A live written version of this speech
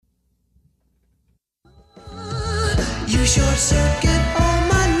You short circuit all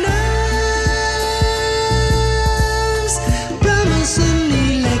my nerves, promising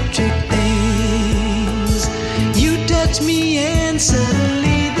electric things. You touch me and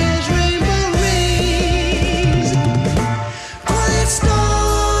suddenly there's rainbow rings. Quiet storm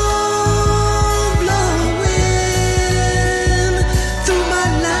blowing through my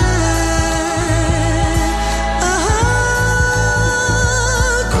life.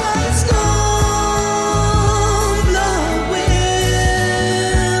 Quiet storm blowing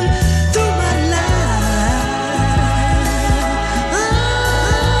through my life.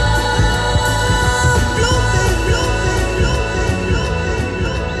 Blow, baby, blow, baby, blow, baby,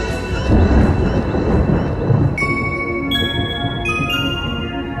 blow,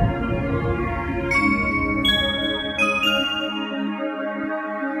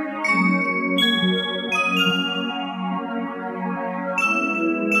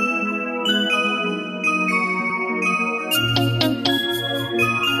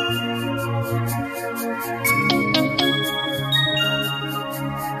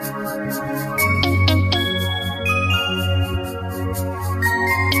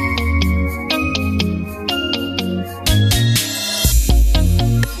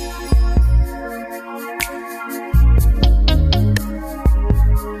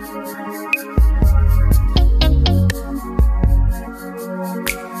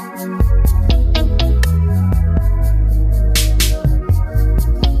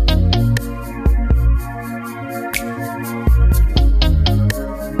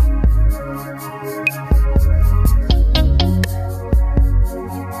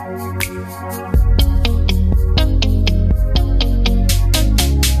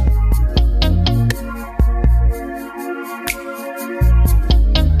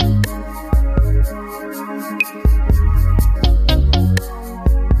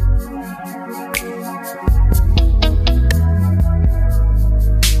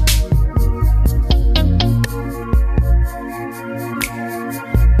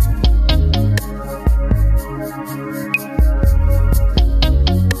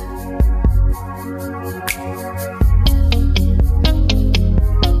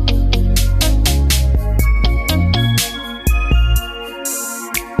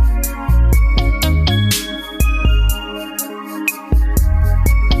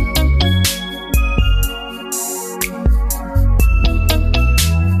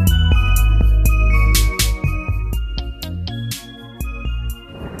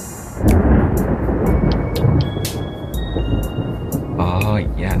 Oh,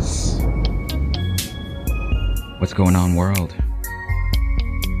 yes. What's going on, world?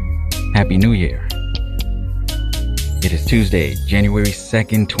 Happy New Year. It is Tuesday, January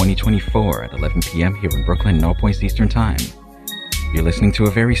 2nd, 2024 at 11 p.m. here in Brooklyn, 0 points Eastern Time. You're listening to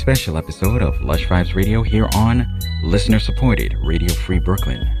a very special episode of Lush Vibes Radio here on listener-supported Radio Free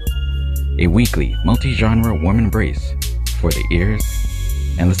Brooklyn, a weekly multi-genre warm embrace for the ears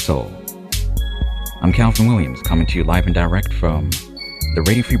and the soul. I'm Calvin Williams, coming to you live and direct from the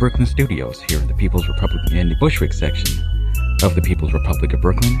Radio Free Brooklyn studios here in the People's Republic, in the Bushwick section of the People's Republic of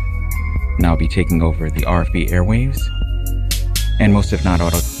Brooklyn. And I'll be taking over the RFB airwaves and most, if not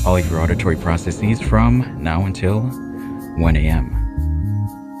all of your auditory processes from now until 1 a.m.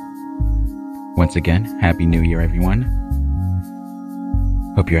 Once again, Happy New Year, everyone.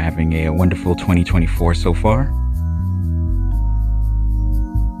 Hope you're having a wonderful 2024 so far.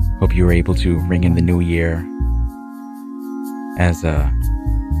 Hope you were able to ring in the new year as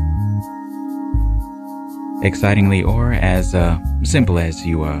excitingly or as simple as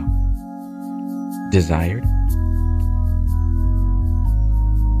you desired.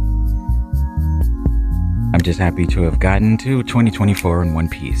 I'm just happy to have gotten to 2024 in one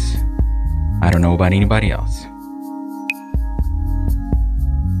piece. I don't know about anybody else,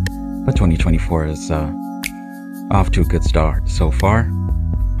 but 2024 is off to a good start so far.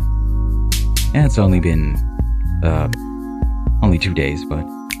 And it's only been only 2 days, but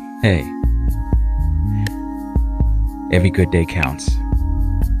hey, every good day counts.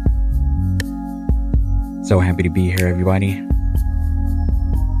 So happy to be here, everybody.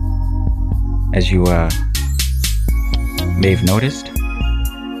 As you may have noticed,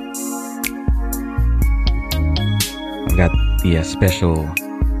 I've got the special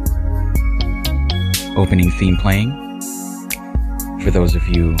opening theme playing. For those of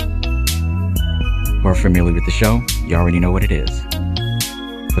you who are familiar with the show, you already know what it is.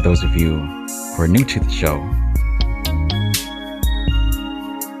 For those of you who are new to the show,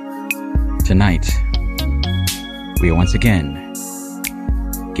 tonight we are once again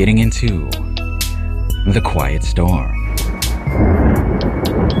getting into the quiet storm.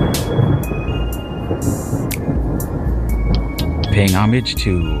 paying homage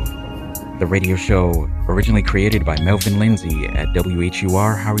to the radio show originally created by Melvin Lindsay at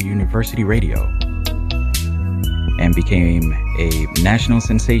WHUR Howard University Radio and became a national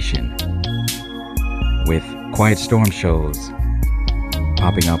sensation with Quiet Storm shows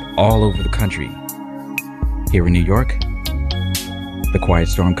popping up all over the country. Here in New York, the Quiet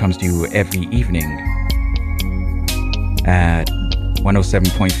Storm comes to you every evening at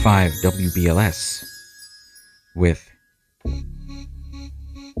 107.5 WBLS with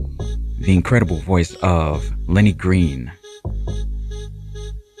the incredible voice of Lenny Green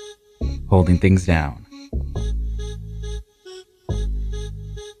holding things down.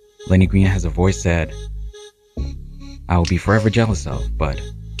 Lenny Green has a voice that I will be forever jealous of, but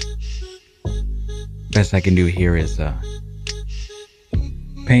best I can do here is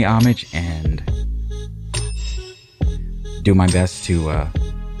pay homage and do my best to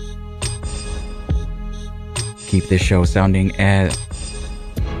keep this show sounding at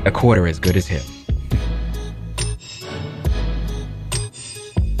a quarter as good as him.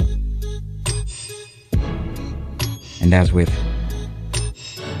 And as with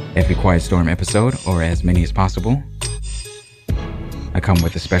every Quiet Storm episode, or as many as possible, I come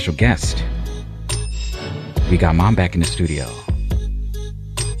with a special guest. We got Mom back in the studio.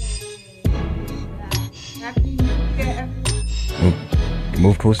 Happy New Year, everyone.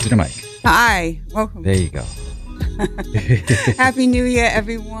 Move closer to the mic. Hi, welcome. There you go. Happy New Year,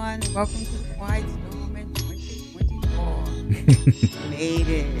 everyone. Welcome to the Quiet Storm in 2024. Made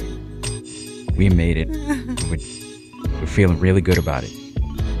it. We made it. We're feeling really good about it.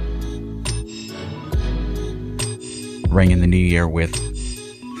 Ringing the new year with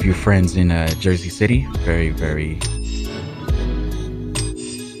a few friends in Jersey City. Very, very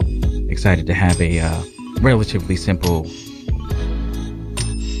excited to have a relatively simple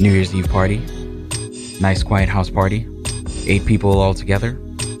New Year's Eve party. Nice quiet house party. 8 people all together.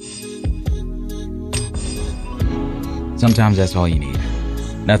 Sometimes that's all you need.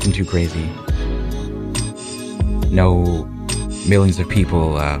 Nothing too crazy. No millions of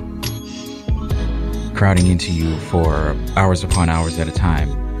people crowding into you for hours upon hours at a time,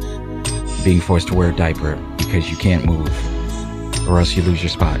 being forced to wear a diaper because you can't move or else you lose your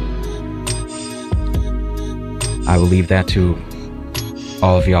spot. I will leave that to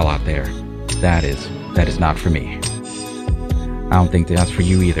all of y'all out there. That is not for me. I don't think that's for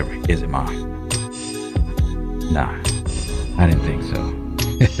you either, is it, Ma? Nah, I didn't think so.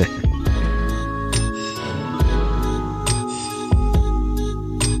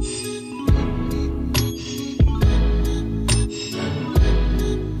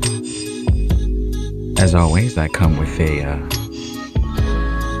 As always, I come with a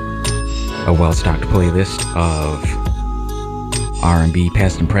well-stocked playlist of R&B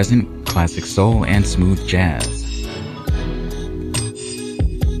past and present, classic soul, and smooth jazz.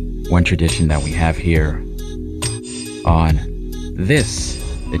 One tradition that we have here on this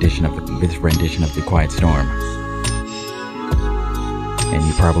rendition of the Quiet Storm, and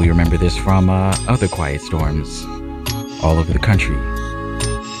you probably remember this from other Quiet Storms all over the country.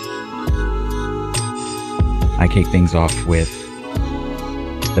 I kick things off with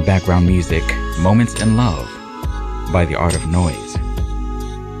the background music, Moments in Love by The Art of Noise.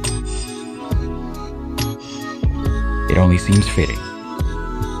 It only seems fitting.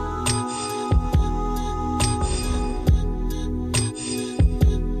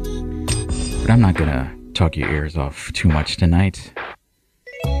 But I'm not gonna talk your ears off too much tonight.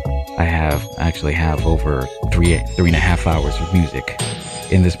 I actually have over three and a half hours of music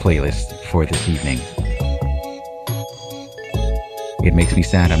in this playlist for this evening. It makes me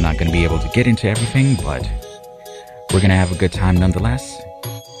sad I'm not going to be able to get into everything, but we're going to have a good time nonetheless.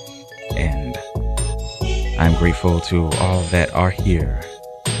 And I'm grateful to all that are here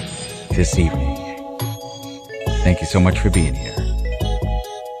this evening. Thank you so much for being here.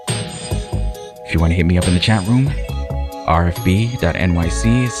 If you want to hit me up in the chat room,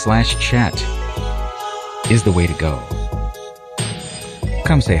 rfb.nyc/chat is the way to go.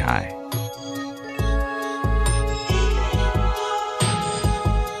 Come say hi.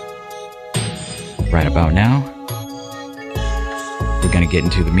 Right about now, we're going to get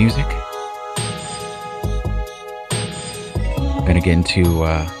into the music. Going to get into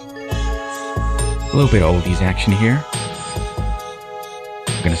a little bit of oldies action here.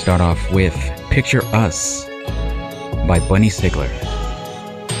 We're going to start off with Picture Us by Bunny Sigler.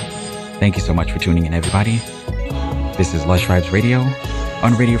 Thank you so much for tuning in, everybody. This is Lush Vibes Radio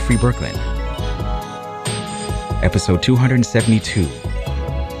on Radio Free Brooklyn. Episode 272.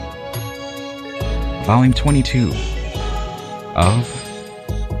 Volume 22 of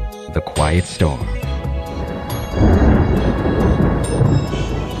The Quiet Storm.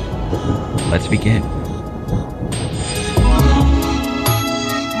 Let's begin.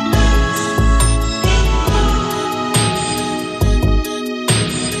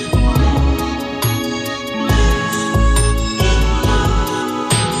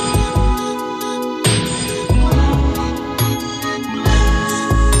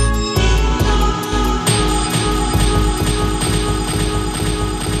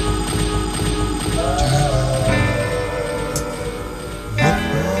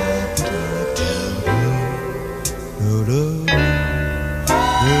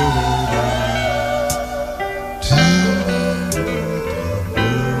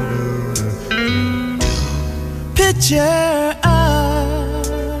 Picture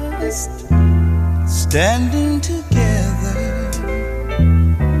us standing together,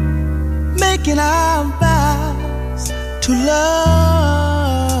 making our vows to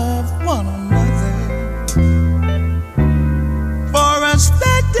love one another. For us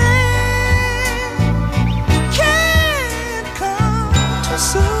that day can't come too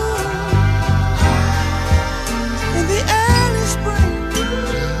soon. In the early spring,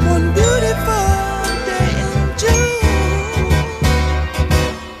 one beautiful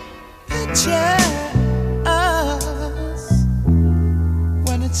us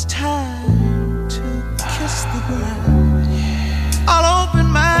when it's time to kiss the ground. I'll open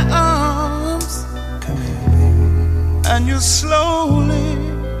my arms and you slowly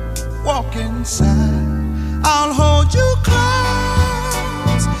walk inside. I'll hold you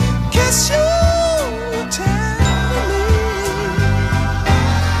close, kiss you tenderly.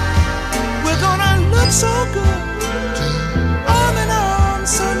 We're gonna look so good, arm in arm,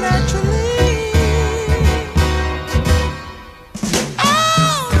 so naturally.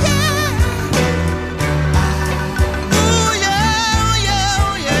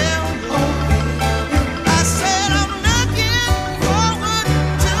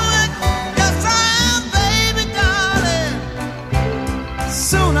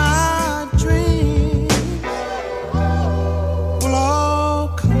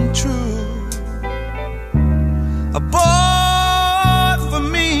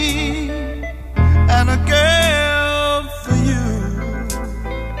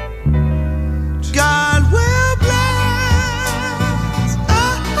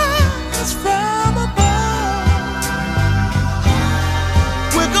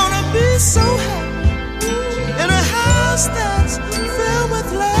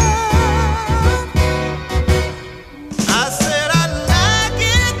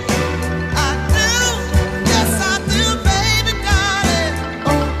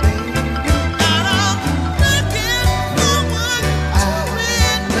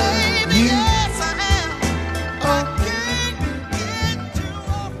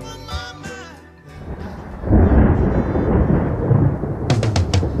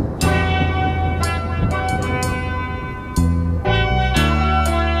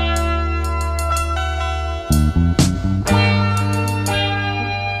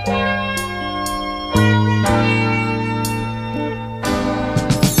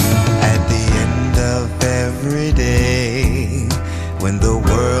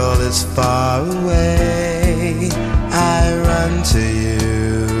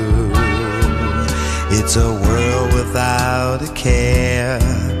 It's a world without a care.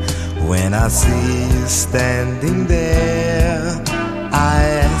 When I see you standing there, I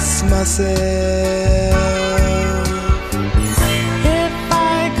ask myself, if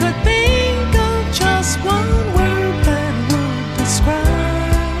I could think of just one word that would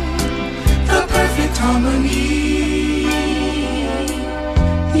describe the perfect harmony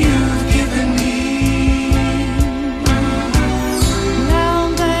you've given me. Now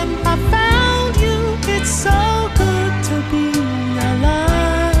that I found you, it's so good to be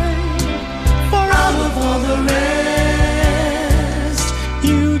alive. For out of all the rest,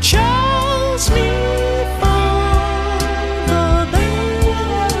 you chose me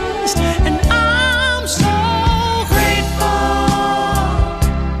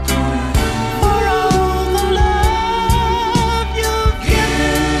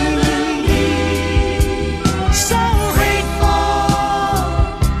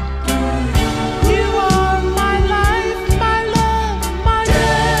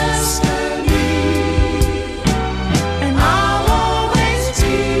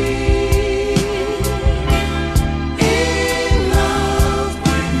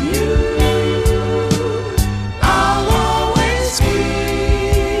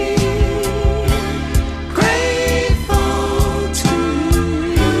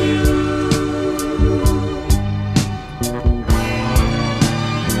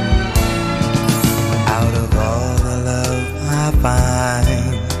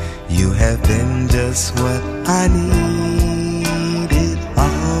just what I needed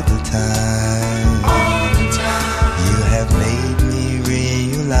all the time. You have made me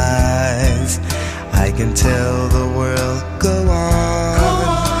realize I can tell the world go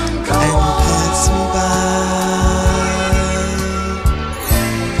on and pass me by.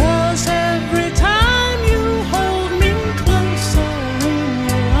 'Cause every time you hold me closer in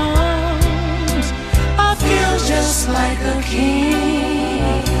your arms, I feel just like a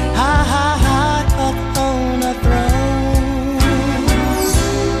king, high up on a throne.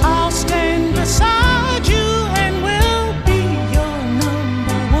 I'll stand beside you and will be your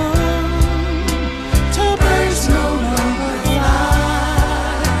number one. Till birds no longer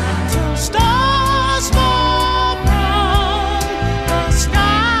fly, till stars fall from the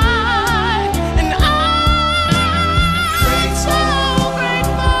sky, and I'm so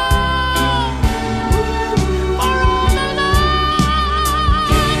grateful for all the love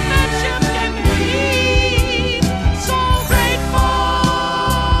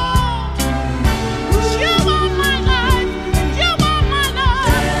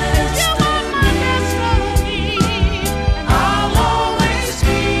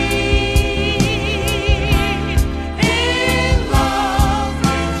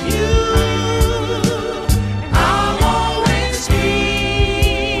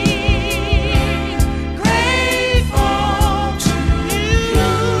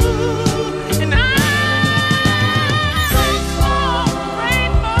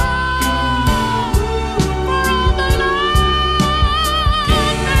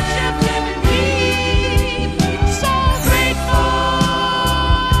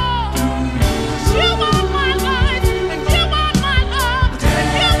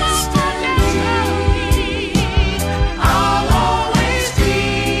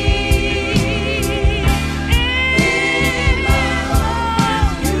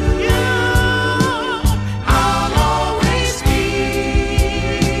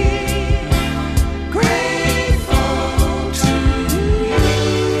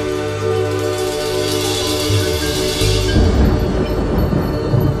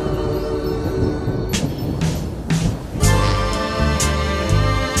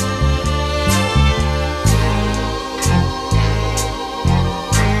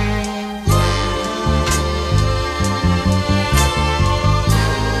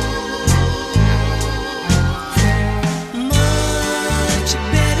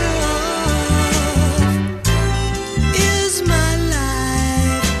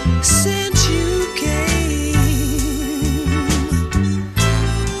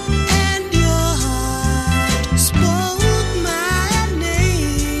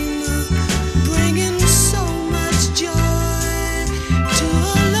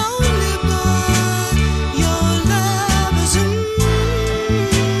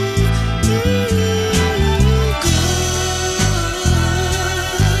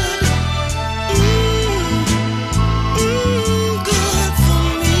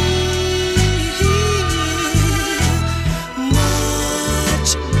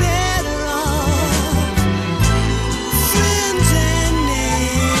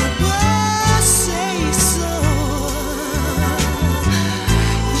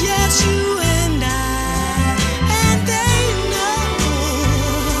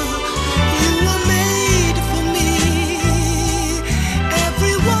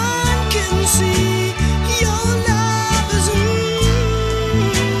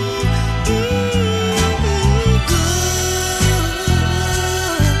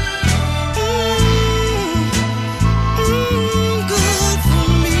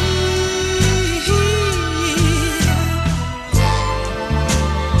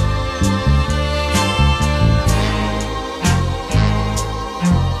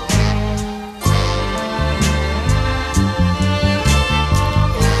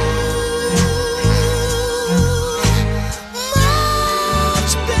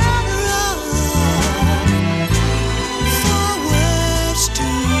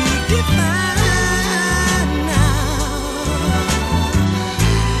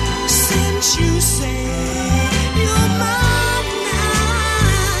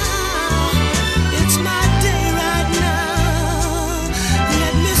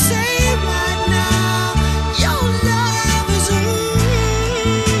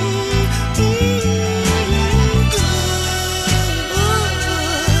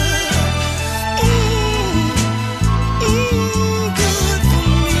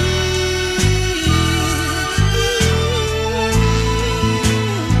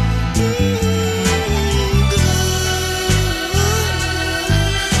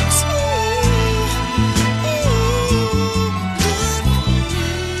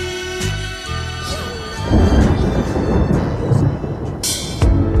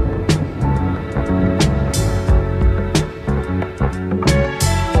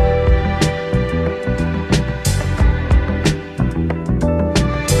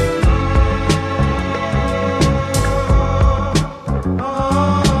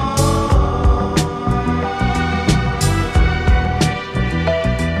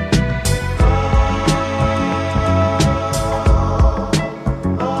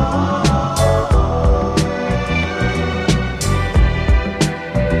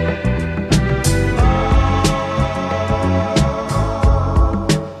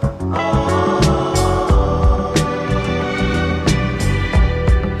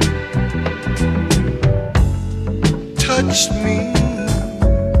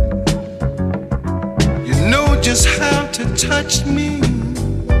touch me.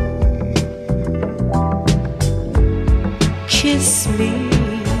 Kiss me.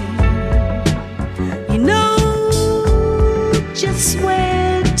 You know just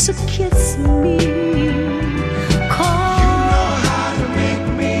where to kiss me.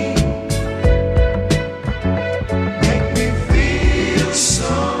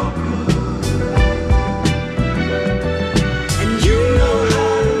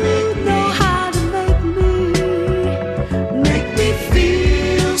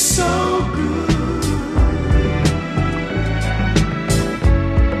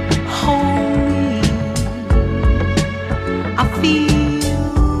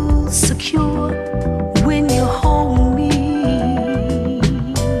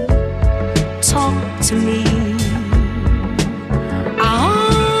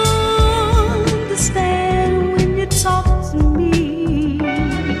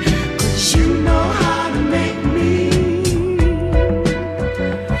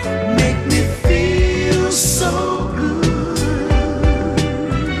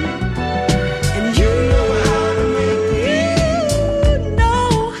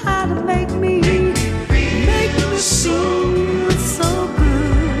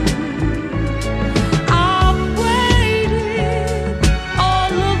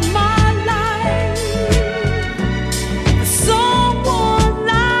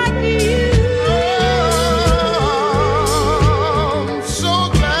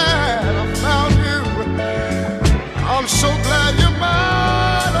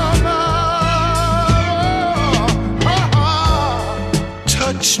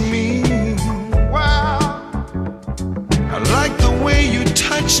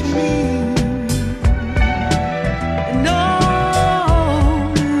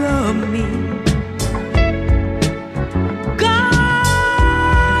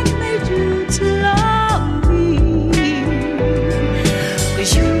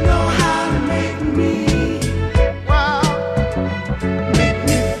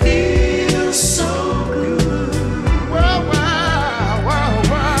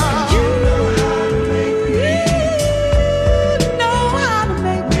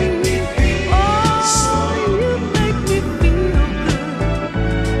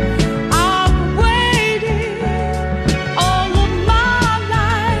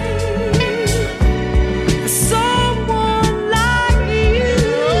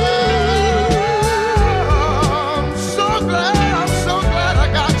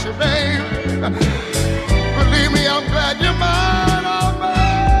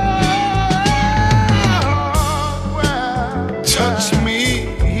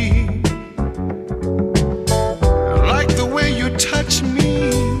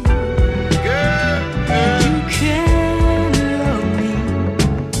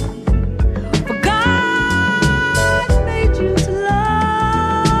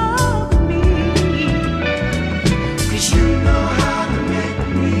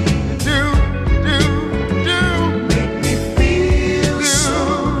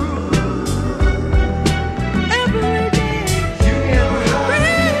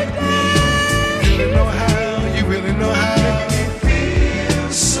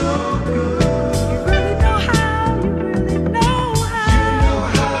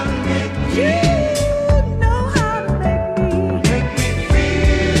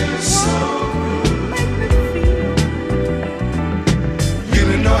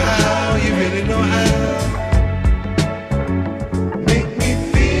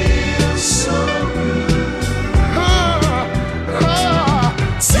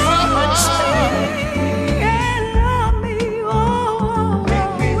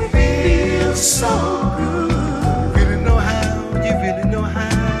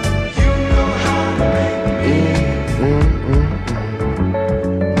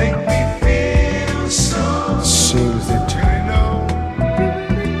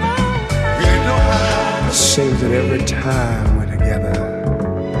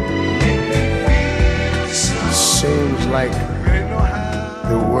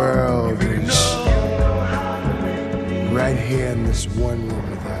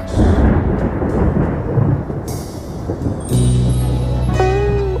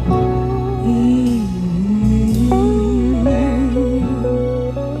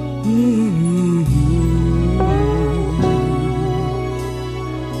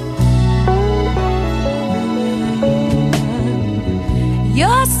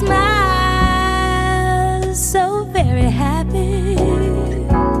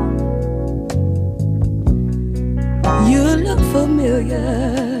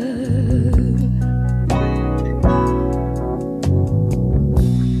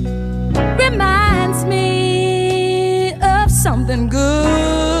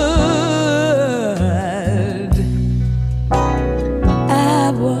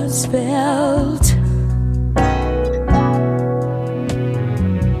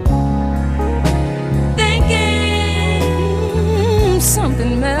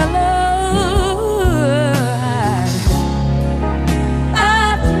 something mellow.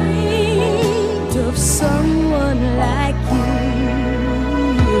 I dreamed of someone like you,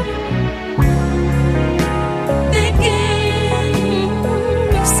 thinking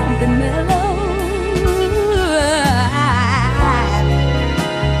of something mellow.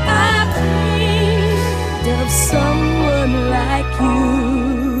 I dreamed of someone like you.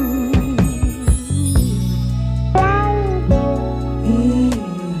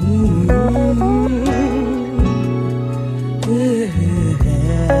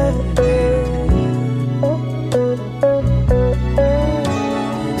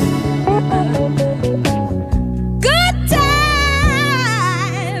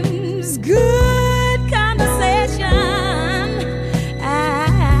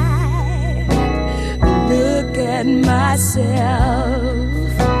 Myself,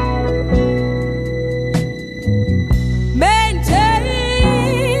 maintained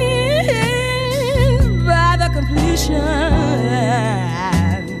by the completion,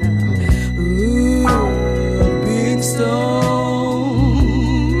 being stoned.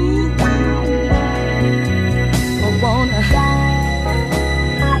 I wanna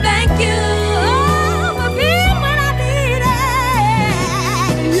thank you for being when I needed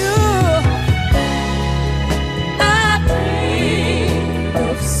you.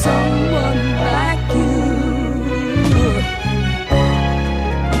 Someone like you.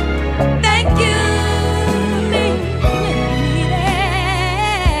 Thank you, needed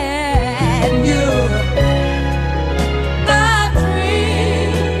you. I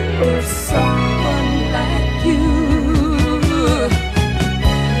dream of someone like you.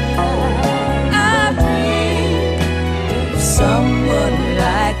 I dream of someone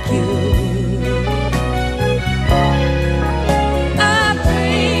like you.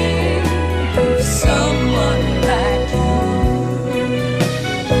 Someone like you.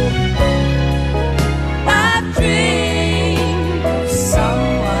 I dream of someone like you. I dream of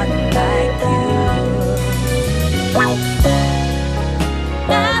someone like you.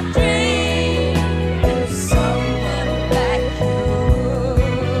 I dream of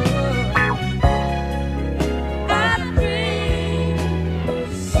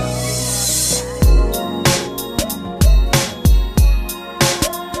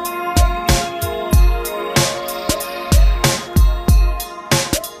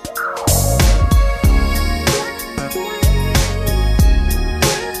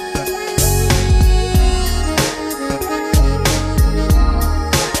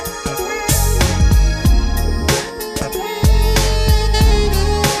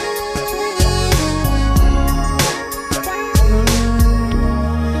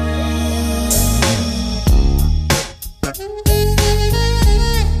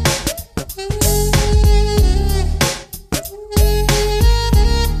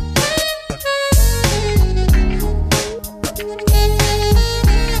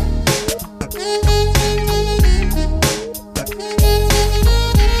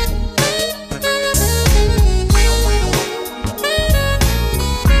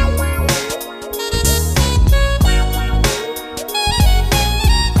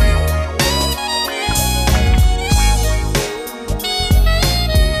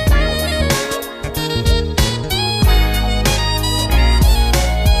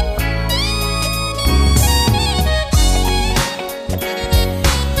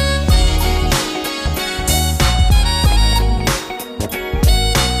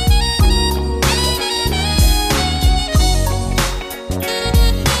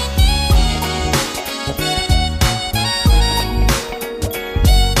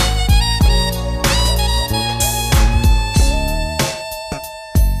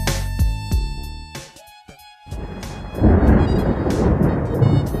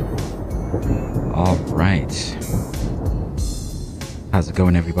How's it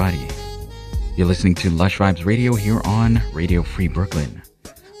going, everybody? You're listening to Lush Vibes Radio here on Radio Free Brooklyn,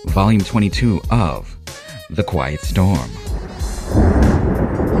 Volume 22 of The Quiet Storm.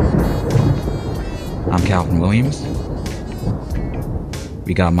 I'm Calvin Williams.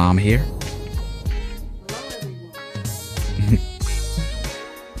 We got Mom here.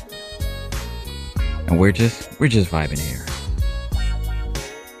 And we're just vibing here.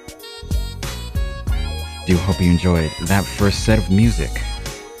 Do hope you enjoyed that first set of music.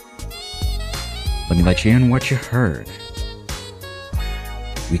 Let me let you in what you heard.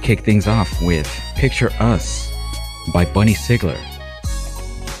 We kick things off with Picture Us by Bunny Sigler.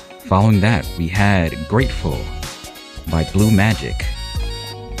 Following that, we had Grateful by Blue Magic.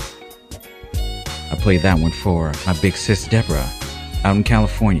 I played that one for my big sis Deborah out in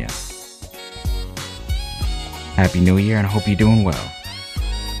California. Happy New Year and I hope you're doing well.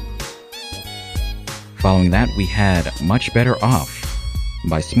 Following that, we had Much Better Off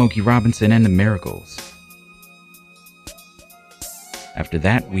by Smokey Robinson and the Miracles. After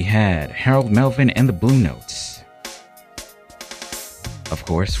that, we had Harold Melvin and the Blue Notes. Of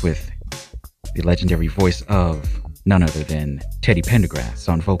course, with the legendary voice of none other than Teddy Pendergrass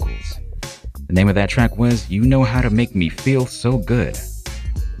on vocals. The name of that track was You Know How to Make Me Feel So Good,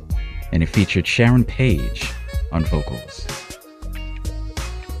 and it featured Sharon Page on vocals.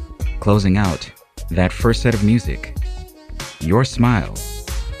 Closing out that first set of music, Your Smile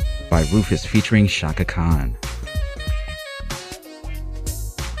by Rufus featuring Shaka Khan.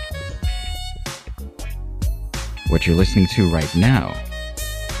 What you're listening to right now,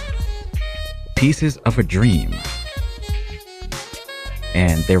 Pieces of a Dream,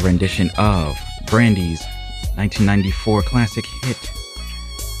 and their rendition of Brandy's 1994 classic hit.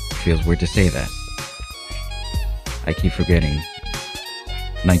 Feels weird to say that. I keep forgetting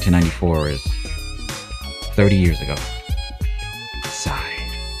 1994 is 30 years ago. Sigh.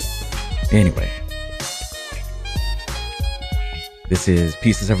 Anyway, this is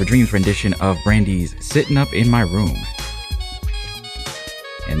Pieces of a Dream's rendition of Brandy's Sitting Up in My Room.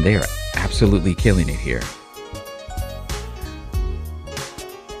 And they are absolutely killing it here.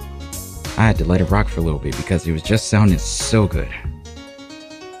 I had to let it rock for a little bit because it was just sounding so good.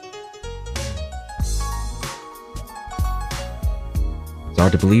 It's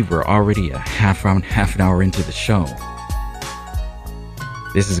hard to believe we're already a half an hour into the show.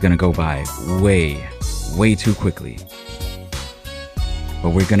 This is gonna go by way too quickly. But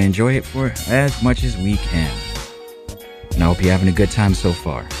we're gonna enjoy it for as much as we can. And I hope you're having a good time so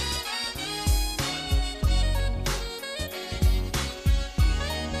far.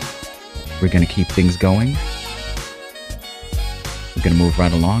 We're gonna keep things going. We're gonna move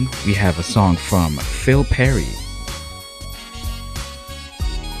right along. We have a song from Phil Perry.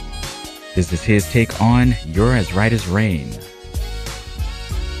 This is his take on You're As Right as Rain.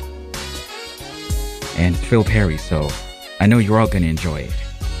 And it's Phil Perry, so I know you're all gonna enjoy it.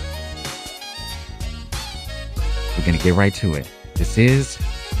 We're gonna get right to it. This is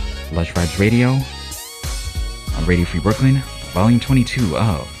Lush Vibes Radio on Radio Free Brooklyn, Volume 22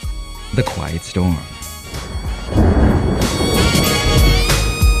 of The Quiet Storm.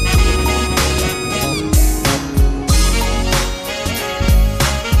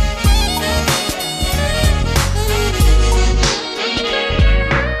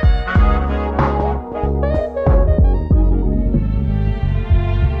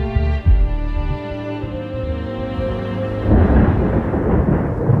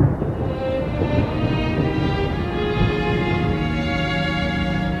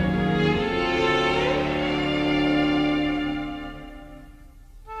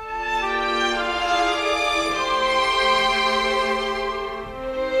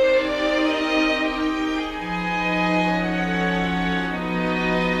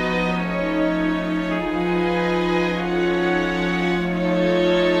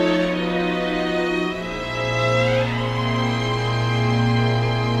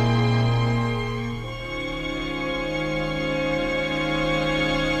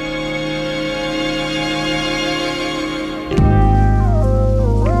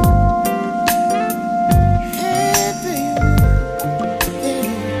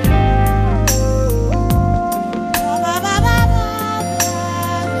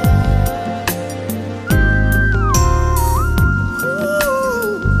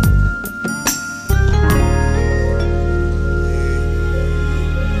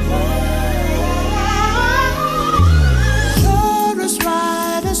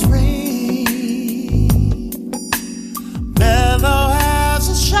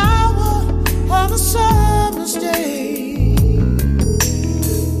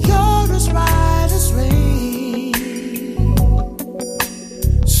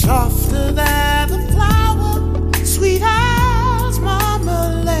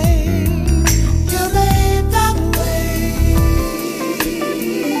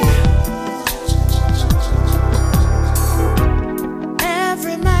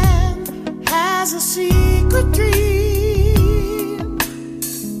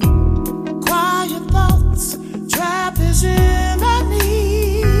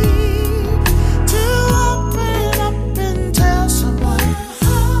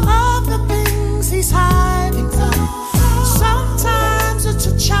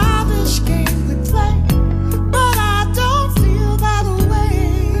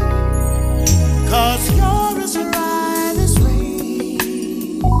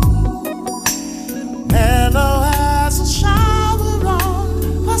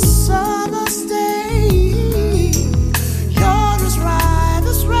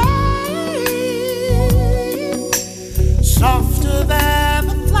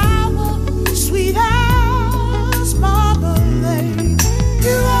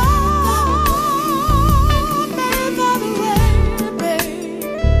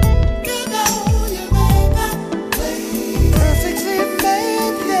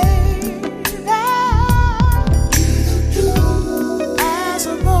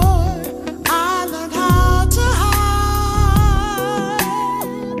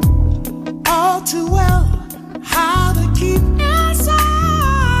 too well how to keep inside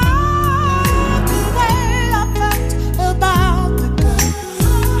the way I felt about the girl.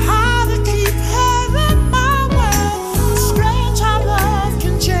 How to keep her in my world. Strange how love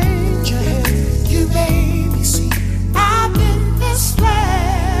can change your head. You made me see I've been misled.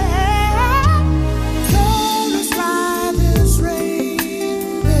 You're as bright as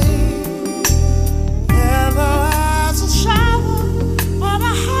rain, babe. Never as a shower on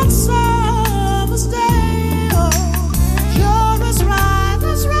a hot summer's day. Oh, you're as right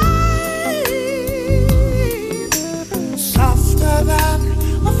as rain, softer than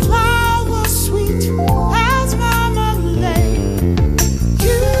a flower, sweet as marmalade.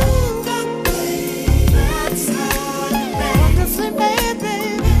 You got me, that's wonderfully made,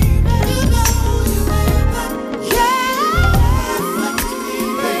 baby. You know you made that, yeah.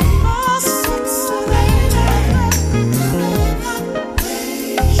 Oh, sexy lady.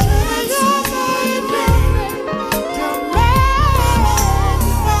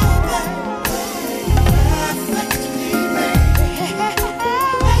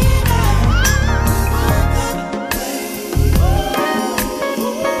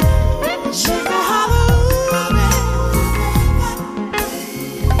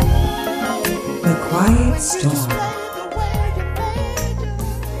 The Quiet Storm.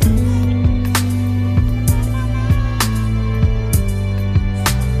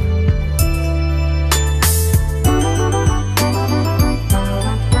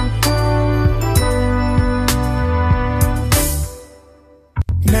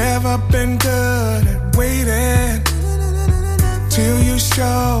 Never been good at waiting till you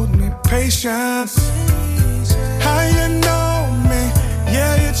showed me patience. How you know me?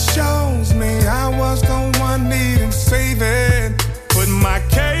 Yeah, it shows me I was the one needing saving. Put my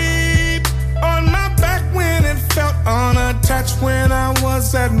cape on my back when it felt unattached. When I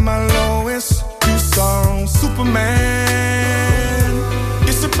was at my lowest, you saw Superman.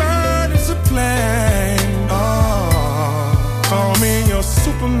 It's a bird, it's a plane. Oh, call me your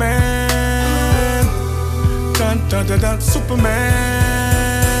Superman. Dun dun dun dun,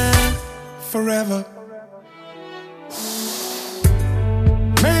 Superman. Forever.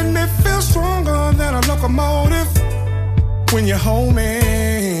 Made me feel stronger than a locomotive when you hold me.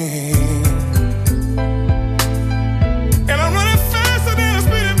 And I'm running faster than a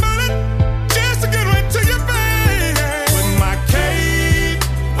speeding bullet just to get right to you, baby. With my cape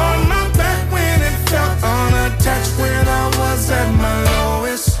on my back when it felt unattached. When I was at my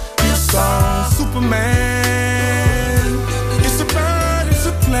lowest, you saw Superman. It's a bird, it's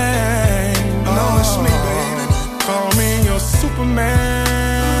a plane. No, it's me, baby. Call me your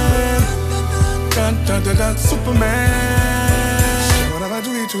Superman. Dun dun dun dun, Superman. Whatever,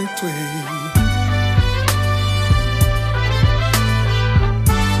 tweet, tweet, tweet.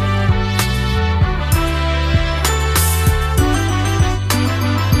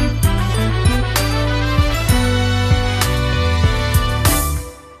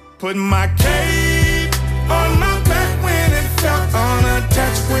 Put my cape on my back when it felt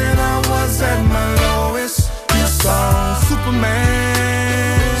unattached. When I was at my lowest, you saw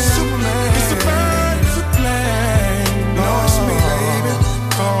Superman. Superman. It's a bird, it's a plane. No, it's me, baby.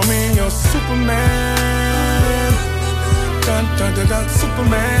 Call me your Superman. Dun dun dun dun,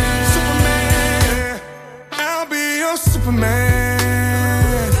 Superman. Superman. I'll be your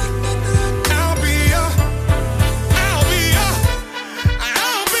Superman. I'll be your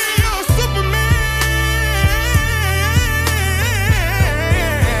Superman.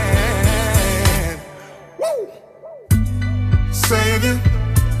 Woo! Save you,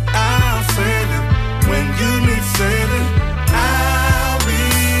 I'll save you. When you need saving, I'll be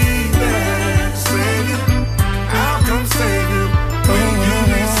there. Save you, I'll come save you. When you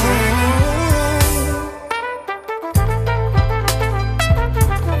need saving.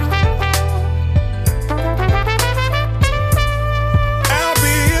 I'll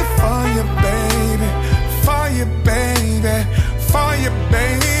be here for you, baby. For you, baby. For you,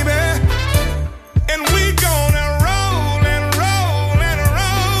 baby. And we gonna roll and roll and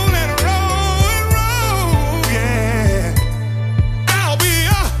roll and roll and roll, yeah. I'll be a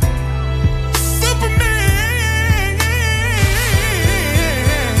Superman.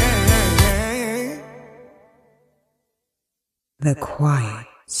 The Quiet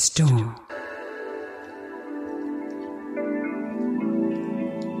Storm.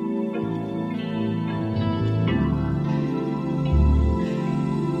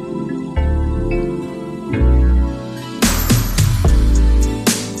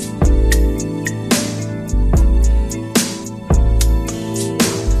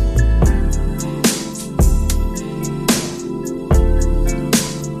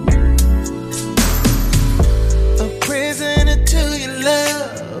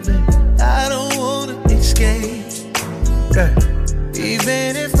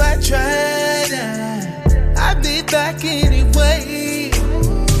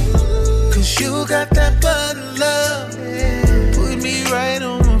 You got that butter love, put me right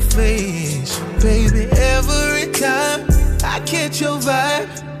on my face. Baby, every time I catch your vibe,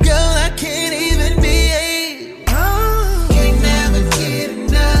 girl, I can't even behave. Can't never get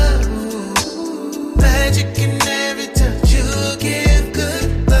enough. Magic in every touch. You give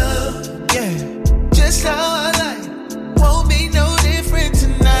good love, yeah, just how I like. Won't be no different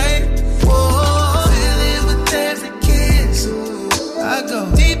tonight. Whoa, feel it with every kiss. I go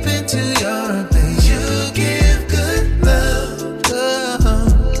deep into your place. You give good love,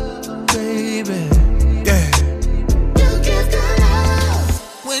 baby. Yeah. You give good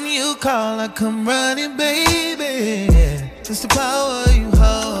love. When you call, I come running, baby. It's the power you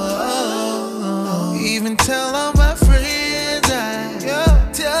hold. Even tell all my friends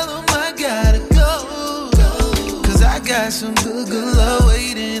tell them I gotta go. Cause I got some good, good love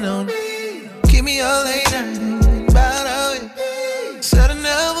waiting on me. Give me all late night, about a week. Said I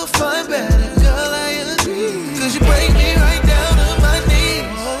never find better, girl, I agree. Cause you break me right down to my knees.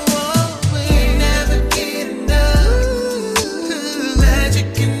 Can't never get enough.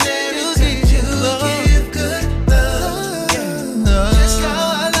 Magic in everything. You give good love, just how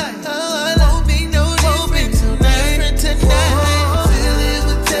I like. Won't be no different tonight. Feel it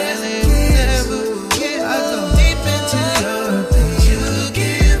with every kiss. I go deep into your place. You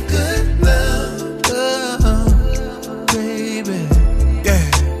give good love, baby. Yeah.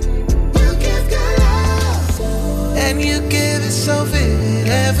 You give good love, and you give it so vivid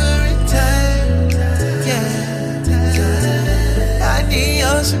every time. Yeah. I need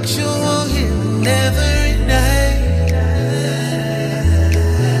your sexual healing every night.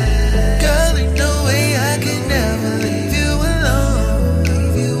 Girl, ain't no way I can never leave you alone.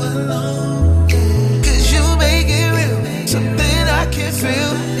 Cause you make it real, something I can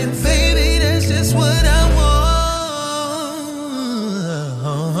feel. And baby, that's just what I want.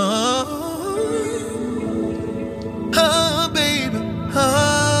 Oh, baby, oh,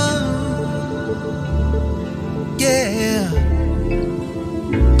 yeah.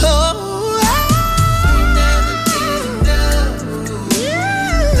 Oh, I never get enough.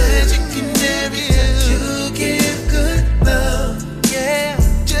 Magic in every touch. You give good love, yeah,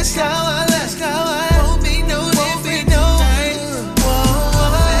 just how I like. Won't be no different tonight. Whoa,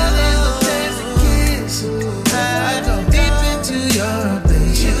 feeling with every kiss. I go deep into your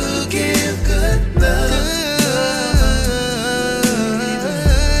place. You give good love,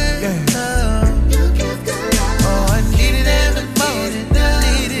 yeah. You give good love. Oh, I need it every morning, I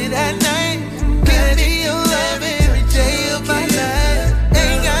need it at night. Give me your love every day of my life.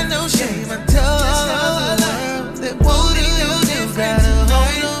 Ain't got no shame, I tell all the world that what do you do? Gotta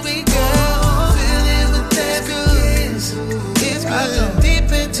hold on me, girl. Feel it with every kiss. I go deep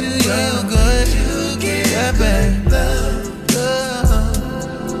into your good. You give good love,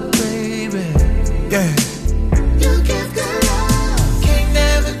 baby. Yeah. You give good love. Can't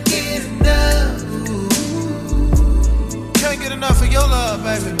never get enough. Can't get enough of your love,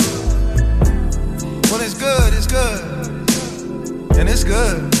 baby. When it's good, it's good. And it's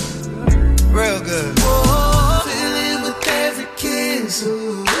good. Real good. Oh, feel it with every kiss.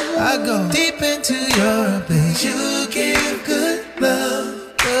 I go deep into your place. You give good love,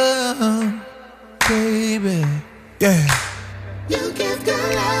 baby. Yeah. You give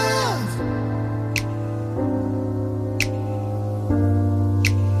good love.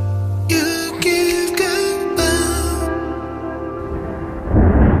 You give good love.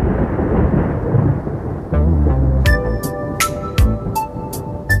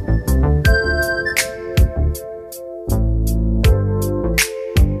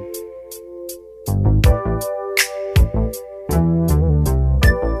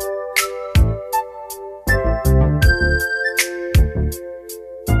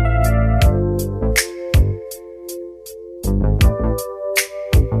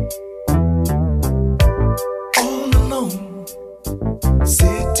 All alone,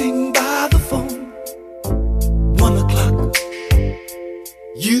 sitting by the phone. 1 o'clock,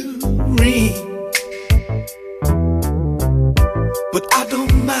 you ring, but I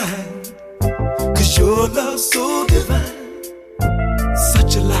don't mind, 'cause your love's so divine.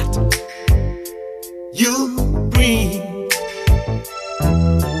 Such a lot you bring.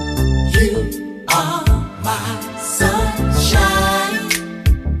 You are my sunshine.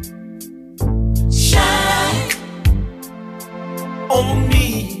 Shine on me.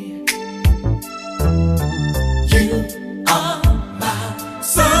 You are my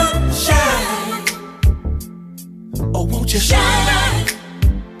sunshine. Oh, won't you shine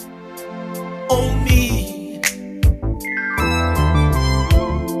on me?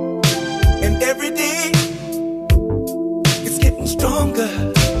 And every day it's getting stronger.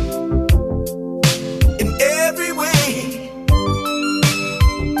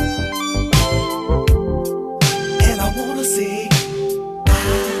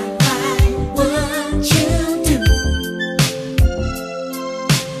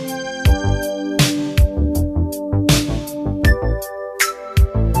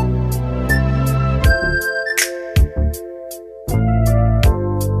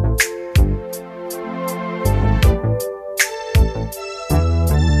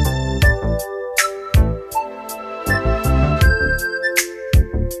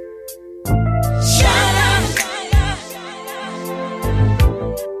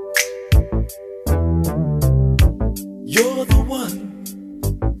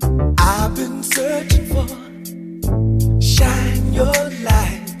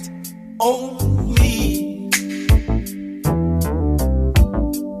 on me.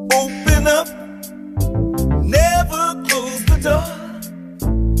 Open up, never close the door.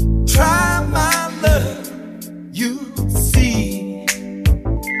 Try my love, you see.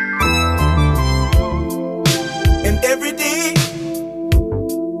 And every day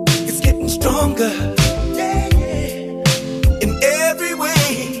it's getting stronger. Yeah, yeah. In every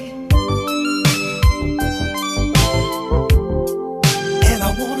way. And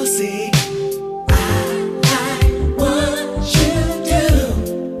I wanna say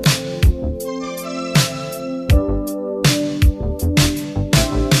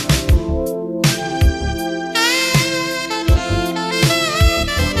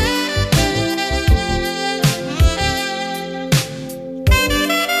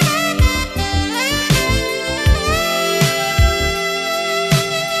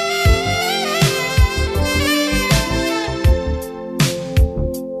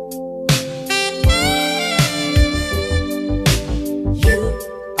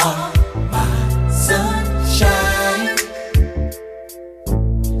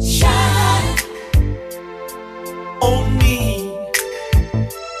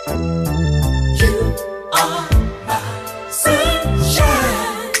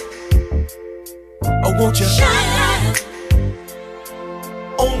won't you shine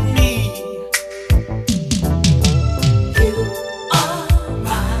on me? You are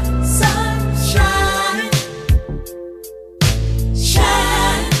my sunshine.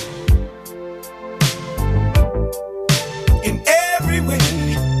 Shine in every way.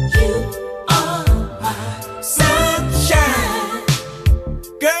 You are my sunshine.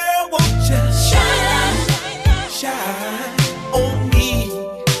 Girl, won't you shine, shine on me?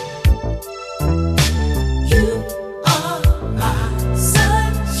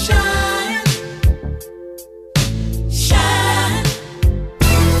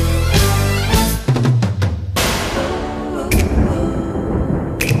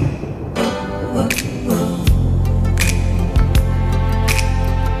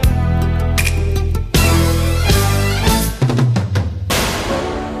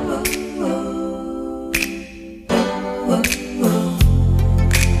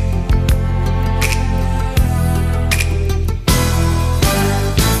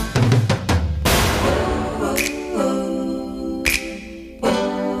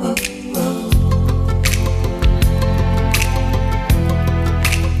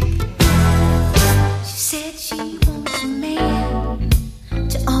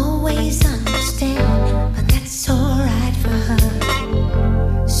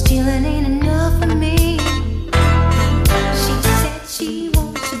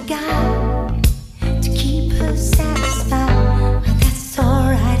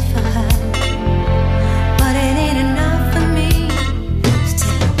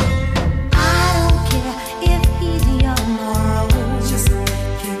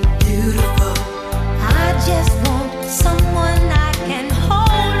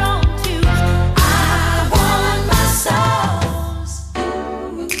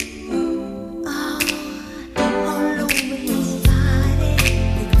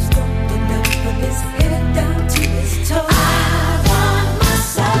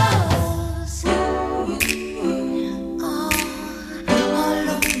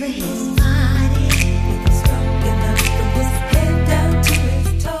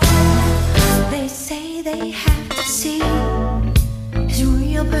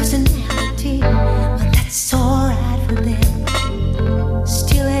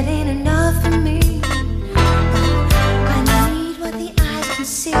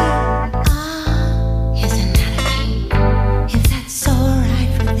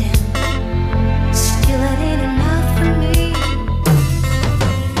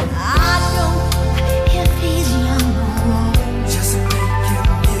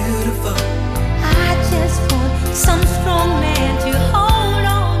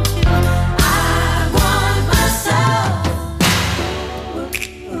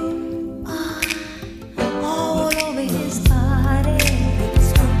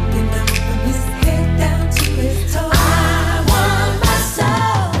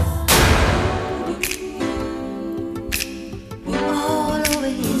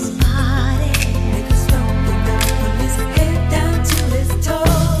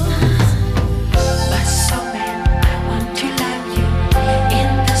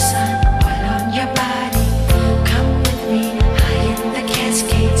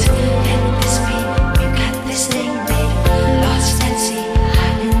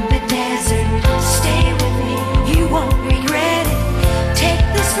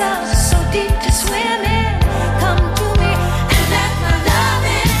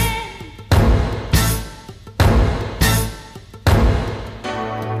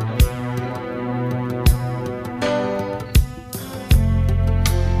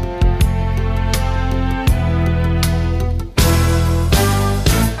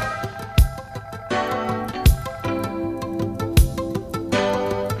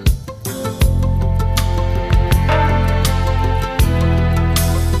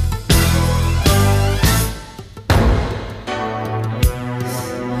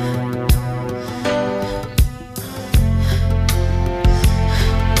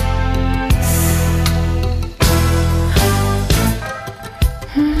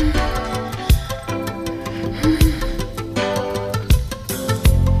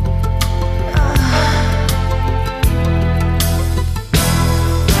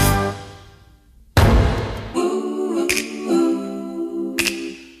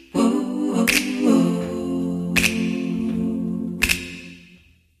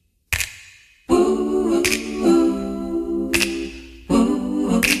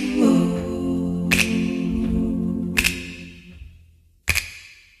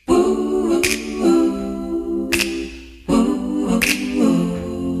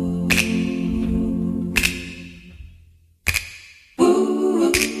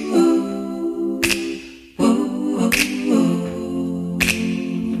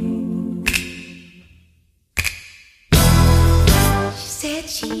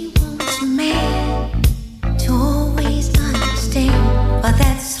 she wants a man to always understand, but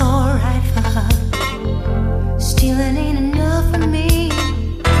that's alright for her. Stealing ain't enough for me.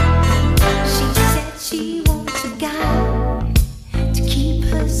 She said she wants a guy to keep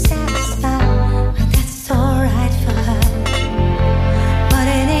her satisfied, but that's alright for her. But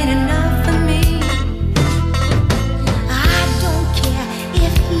it ain't enough for me. I don't care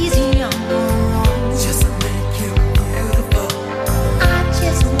if he's young or old. Just make you beautiful. I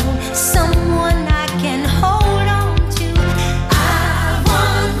just want someone I can hold on to. I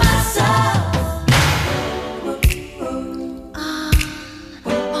want myself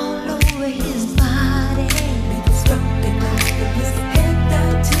all over his body. From his head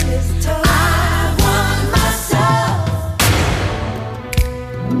down to his toes. I want myself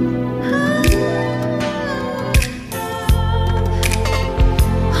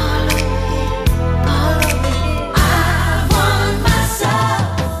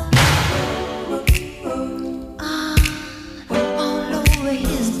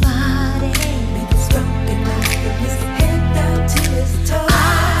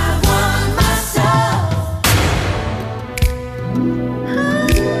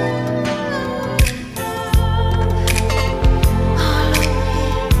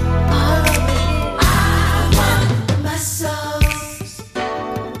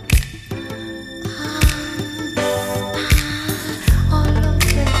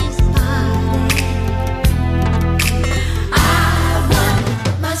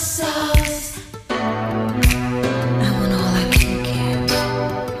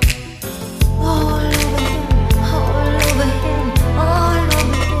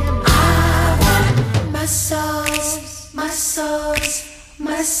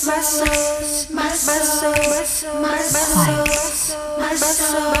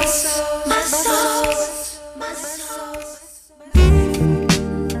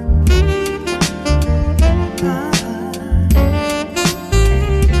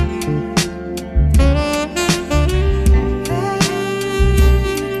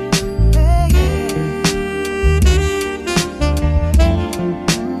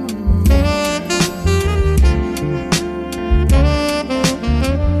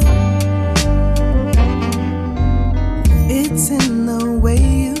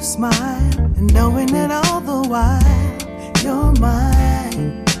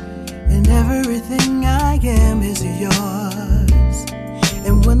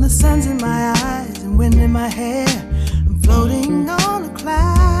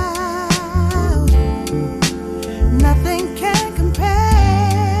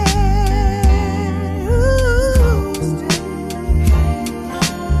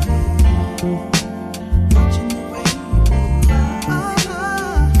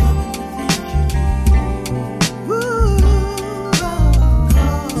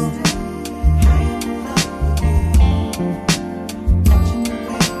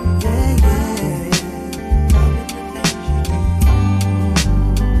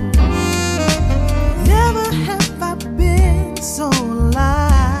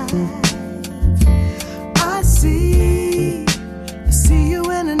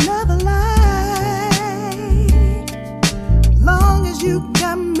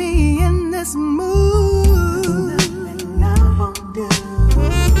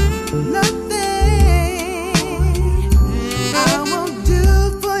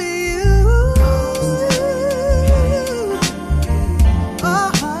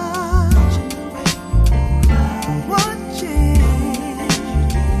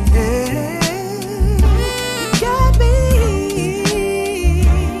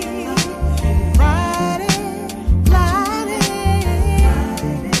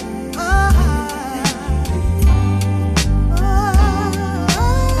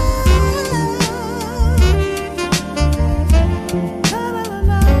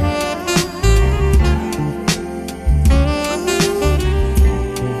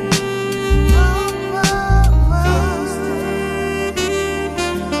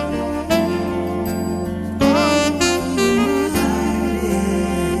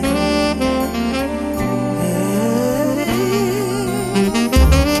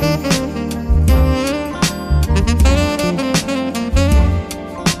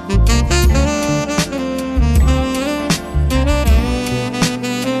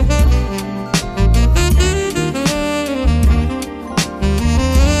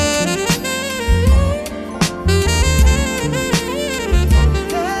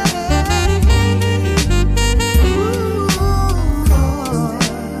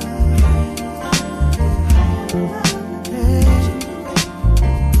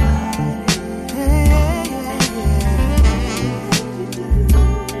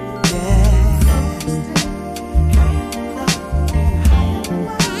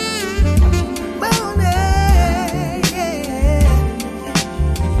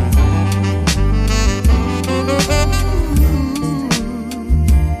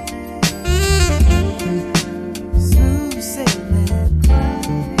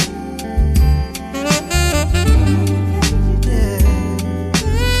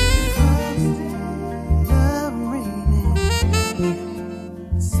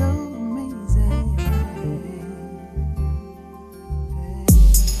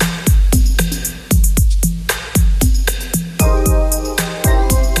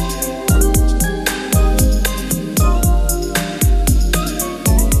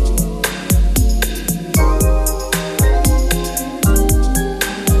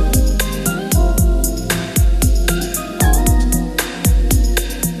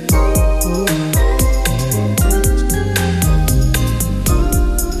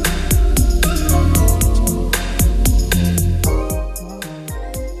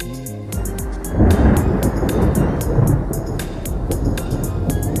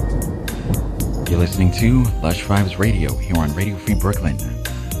You're listening to Lush Vibes Radio here on Radio Free Brooklyn,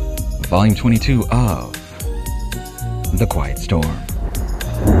 Volume 22 of The Quiet Storm.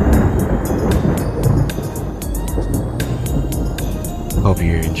 Hope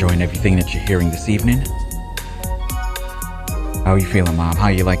you're enjoying everything that you're hearing this evening. How are you feeling, Mom? How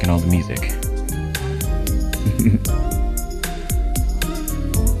are you liking all the music?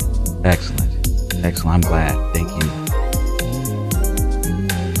 Excellent. Excellent. I'm glad. Thank you.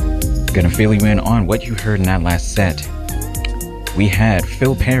 Gonna fill you in on what you heard in that last set. We had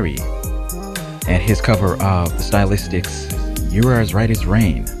Phil Perry and his cover of the Stylistics' You Are As Right As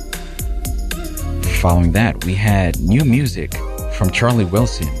Rain. Following that, we had new music from Charlie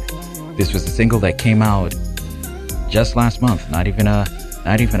Wilson. This was a single that came out just last month, not even a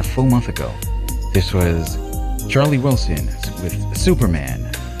full month ago. This was Charlie Wilson with Superman.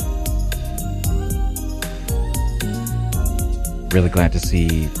 Really glad to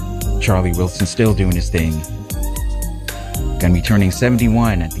see Charlie Wilson still doing his thing. Gonna be turning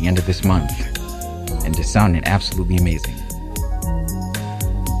 71 at the end of this month, and just sounding absolutely amazing.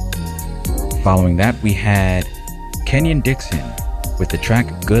 Following that, we had Kenyon Dixon with the track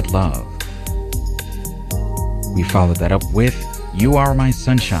Good Love. We followed that up with You Are My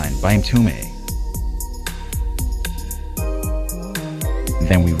Sunshine by Mtume.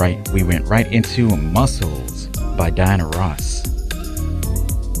 Then we went right into Muscles by Diana Ross.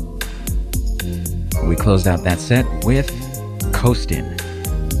 We closed out that set with Coastin'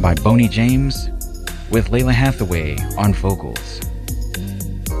 by Boney James with Layla Hathaway on vocals.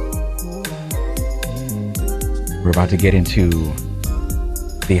 We're about to get into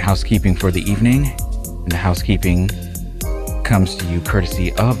the housekeeping for the evening, and the housekeeping comes to you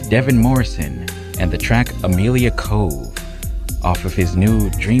courtesy of Devin Morrison and the track Amelia Cove off of his new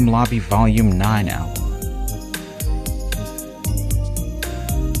Dream Lobby Volume 9 album.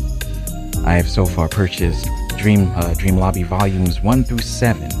 I have so far purchased Dream Lobby Volumes 1 through 8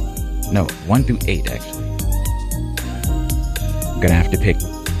 actually. I'm gonna have to pick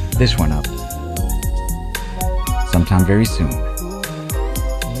this one up sometime very soon.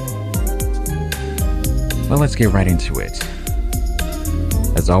 Well, let's get right into it.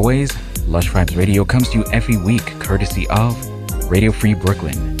 As always, Lush Vibes Radio comes to you every week courtesy of Radio Free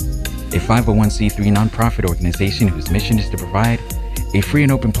Brooklyn, a 501c3 nonprofit organization whose mission is to provide a free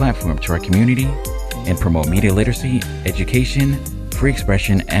and open platform to our community and promote media literacy, education, free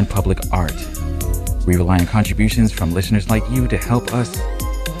expression, and public art. We rely on contributions from listeners like you to help us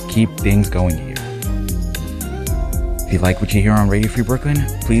keep things going here. If you like what you hear on Radio Free Brooklyn,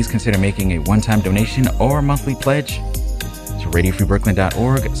 please consider making a one-time donation or a monthly pledge to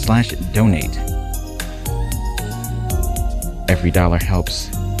radiofreebrooklyn.org/donate. Every dollar helps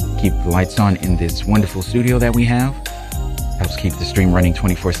keep the lights on in this wonderful studio that we have, helps keep the stream running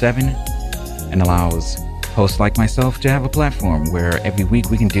 24/7, and allows hosts like myself to have a platform where every week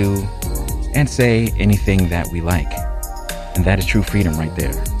we can do and say anything that we like. And that is true freedom right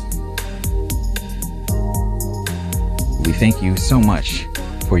there. We thank you so much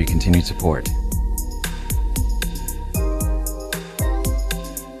for your continued support.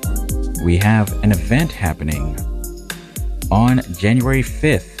 We have an event happening on January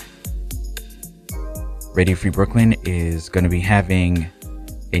 5th. Radio Free Brooklyn is going to be having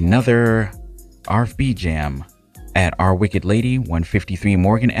another RFB jam at Our Wicked Lady, 153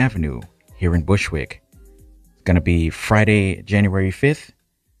 Morgan Avenue, here in Bushwick. It's going to be Friday, January 5th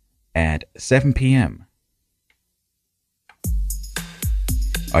at 7 p.m.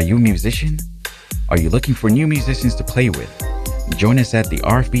 Are you a musician? Are you looking for new musicians to play with? Join us at the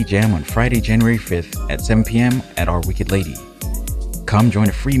RFB Jam on Friday, January 5th at 7 p.m. at Our Wicked Lady. Come join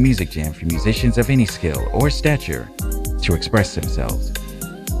a free music jam for musicians of any skill or stature to express themselves.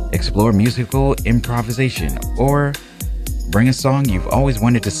 Explore musical improvisation or bring a song you've always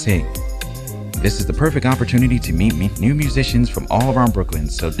wanted to sing. This is the perfect opportunity to meet new musicians from all around Brooklyn,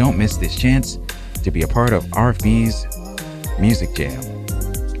 so don't miss this chance to be a part of RFB's Music Jam.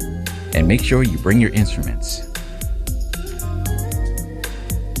 And make sure you bring your instruments.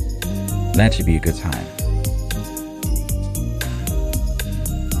 That should be a good time.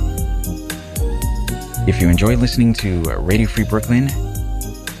 If you enjoy listening to Radio Free Brooklyn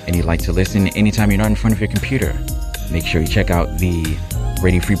and you'd like to listen anytime you're not in front of your computer, make sure you check out the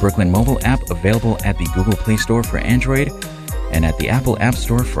Radio Free Brooklyn mobile app available at the Google Play Store for Android and at the Apple App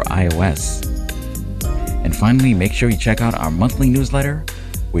Store for iOS. And finally, make sure you check out our monthly newsletter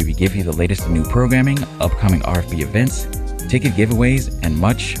where we give you the latest new programming, upcoming RFB events, ticket giveaways, and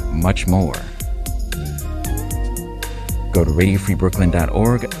much, much more. Go to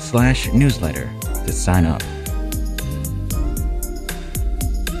radiofreebrooklyn.org/newsletter to sign up.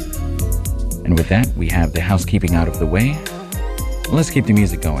 And And with that, we have the housekeeping out of the way. Let's keep the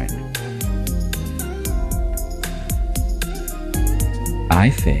music going. I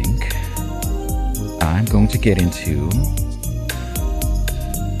think I'm going to get into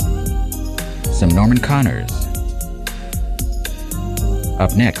some Norman Connors.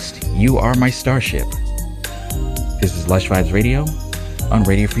 Up next, You Are My Starship. This is Lush Vibes Radio on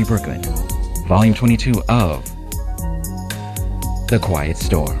Radio Free Brooklyn, Volume 22 of The Quiet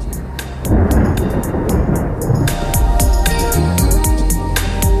Storm.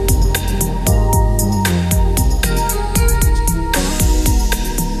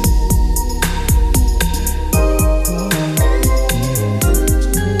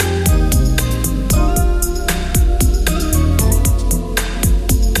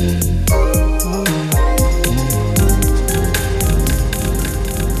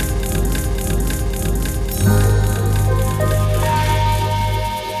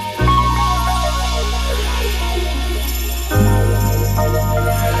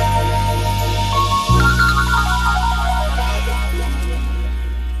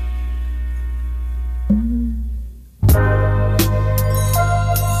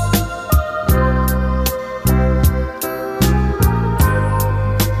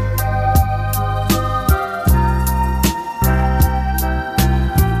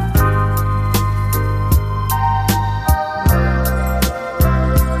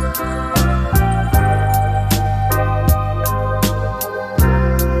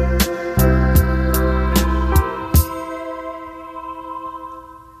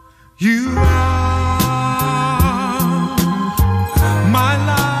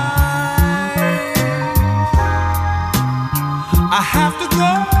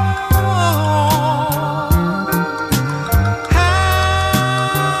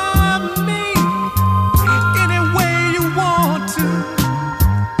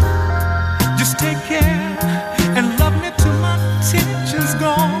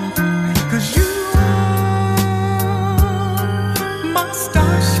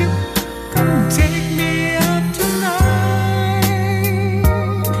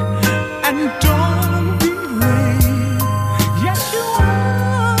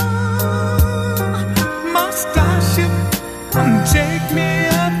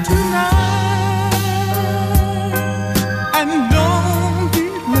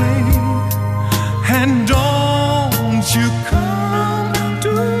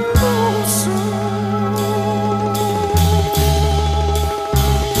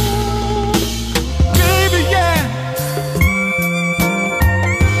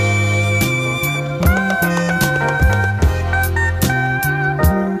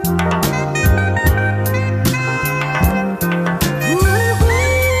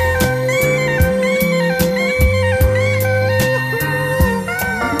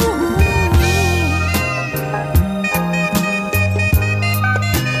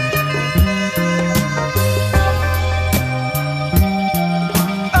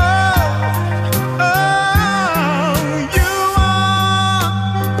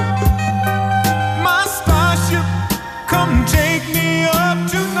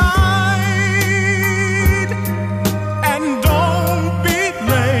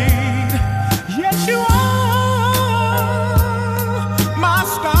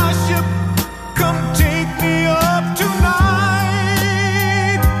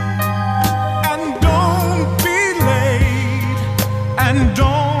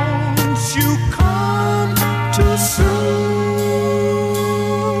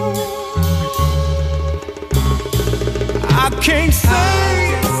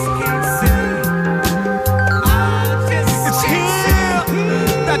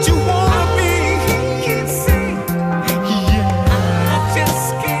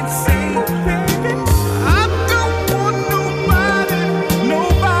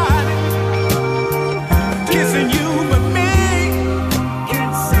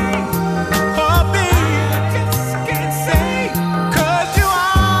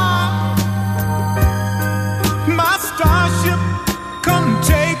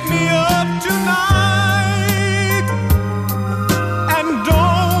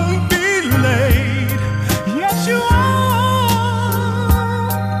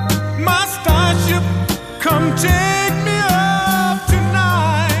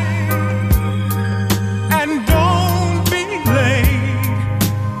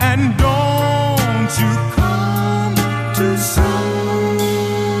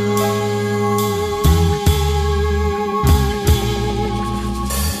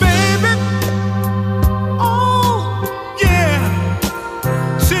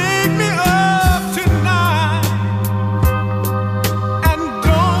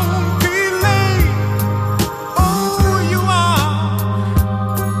 Be late.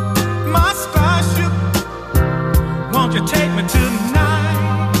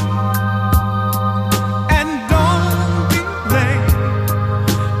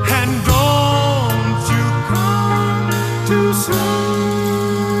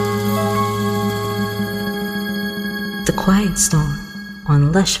 Quiet Storm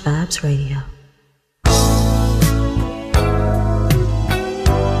on Lush Vibes Radio.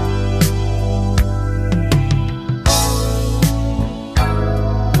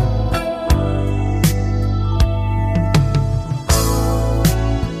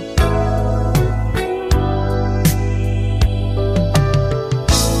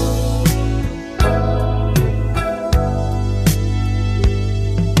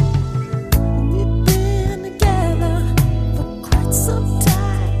 We've been together for quite some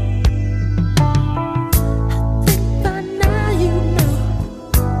time.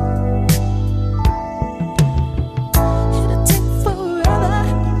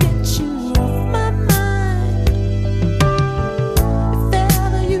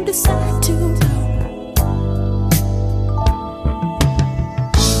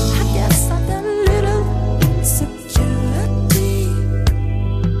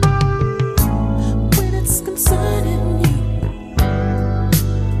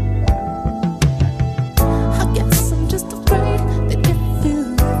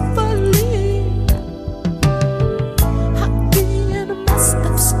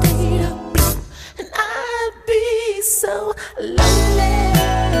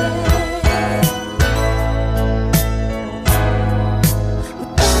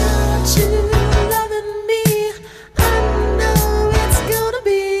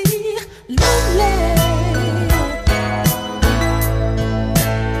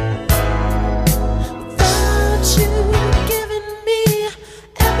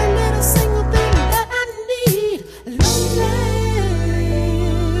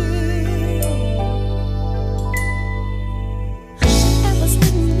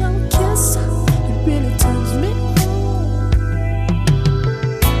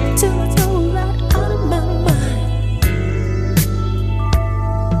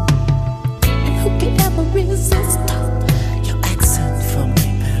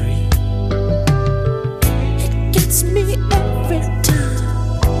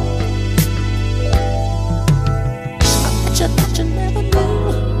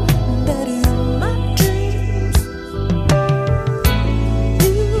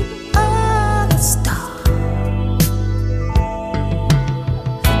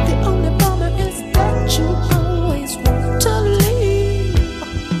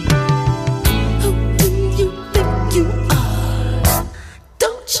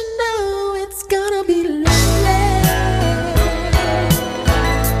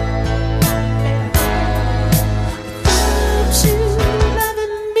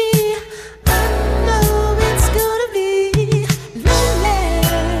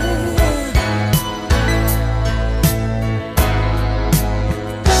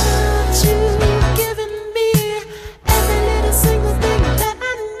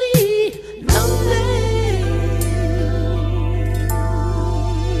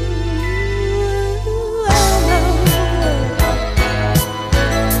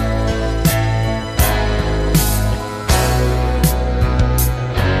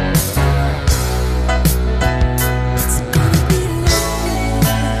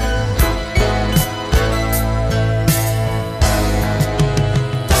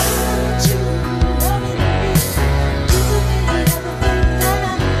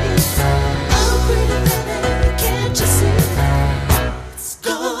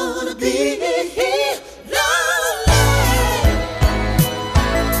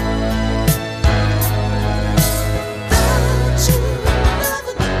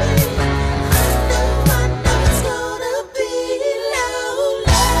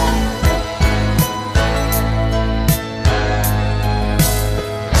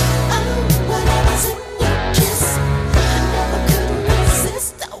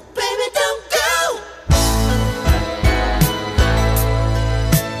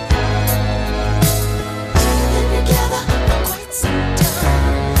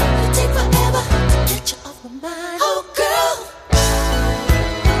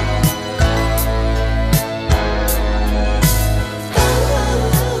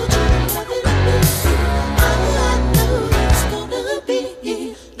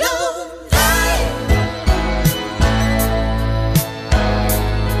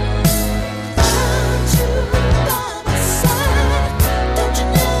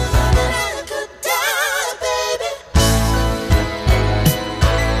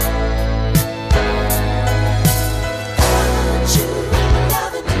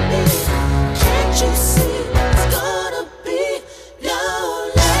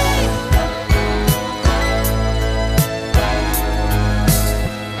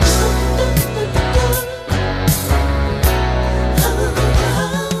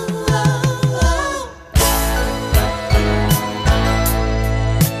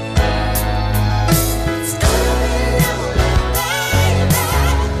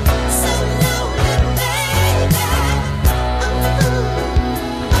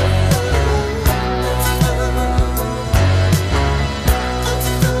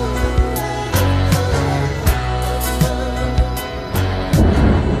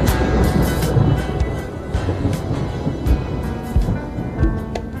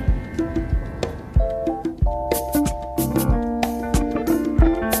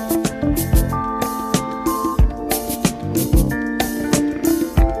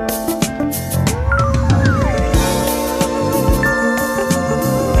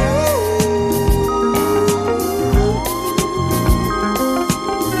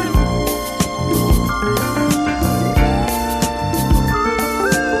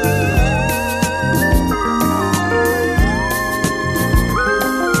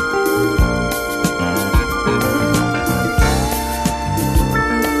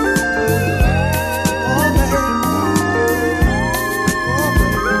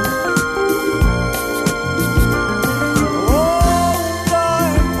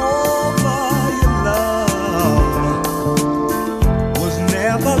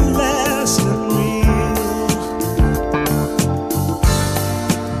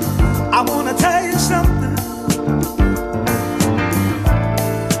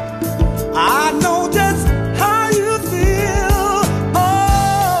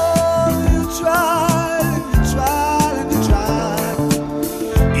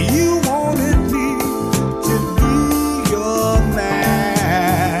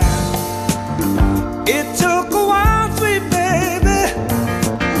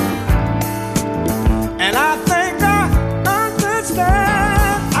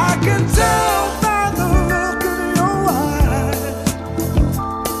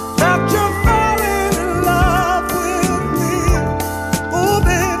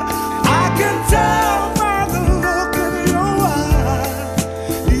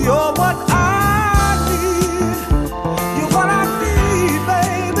 You're what I need. You're what I need,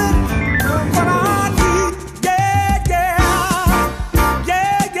 baby. You're what I need. Yeah, yeah.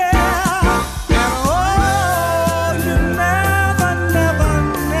 Yeah, yeah. And oh, you never, never,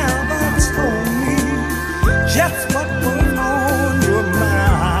 never told me just what was on your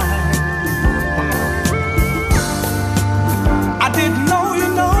mind. I didn't know you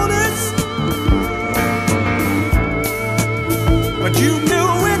noticed, but you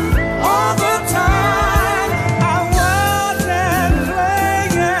knew it all the time. I wasn't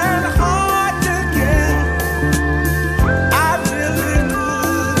playing hard to get. I really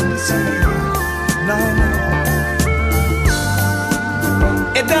couldn't see. No, no.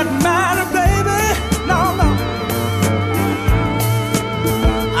 It doesn't matter, baby. No, no.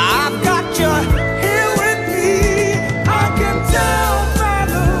 I've got you here with me. I can tell by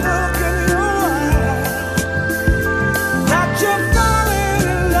the look in your eyes that you're falling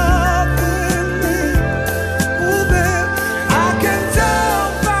in love with me. Ooh, babe, I can tell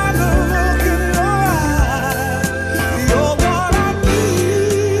by the look in your eyes. You're what I need.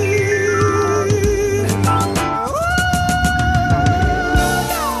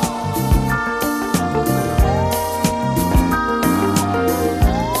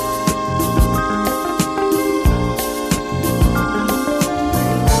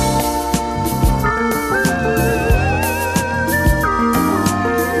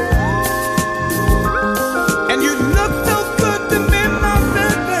 And you look so good to me, my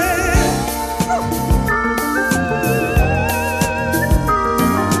baby.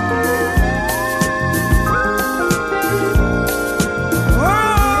 Oh,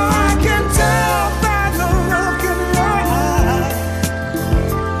 I can tell by the look in your eyes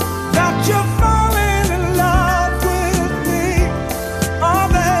that you're falling in love with me. Oh,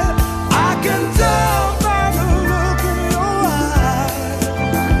 babe, I can tell by the look in your eyes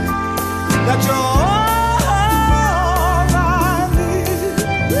that you're all I need.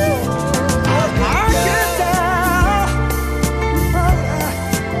 I can tell.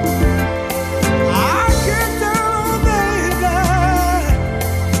 I can tell, baby.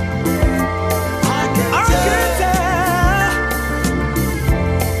 I can tell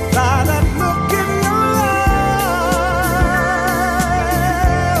by that look in your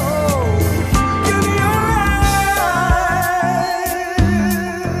eyes. In your eyes.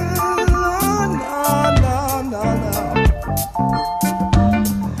 No, no, no, no.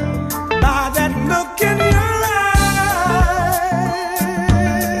 By that look in your eyes.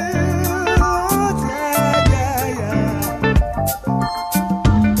 Yeah, yeah, yeah.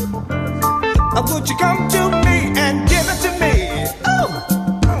 Would you come to me and give it to me? Oh,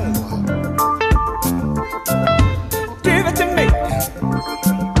 oh. Give it to me.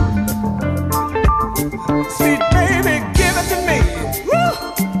 Sweet baby, give it to me. Woo.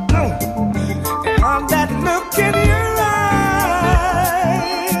 Oh. And on that look in your eyes.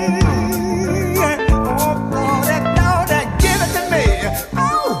 Yeah. Oh, that, give it to me.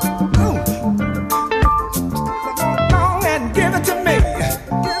 Oh, oh. Come on and give it to me.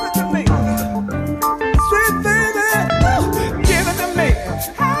 Give it to me. Sweet baby, oh, give it to me.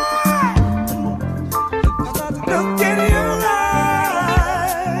 Hey. Look in your eyes.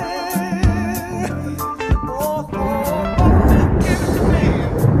 Oh, oh, oh, give it to me.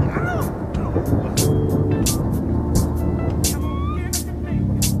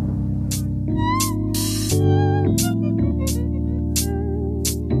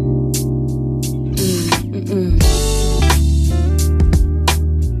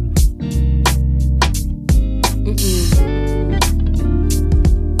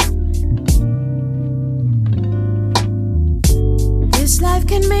 This life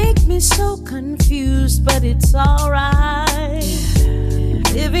can make me so confused, but it's alright.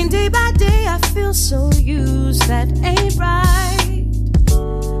 Living day by day, I feel so used, that ain't right.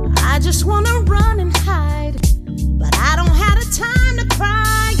 I just wanna run and hide, but I don't have the time to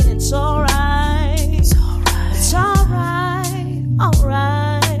cry, and it's alright. It's alright. It's alright.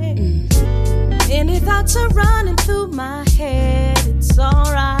 Alright. Many thoughts are running through my head, it's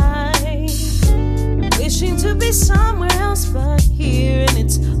alright. Wishing to be somewhere else but here, and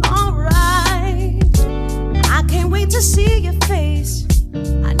it's alright. I can't wait to see your face.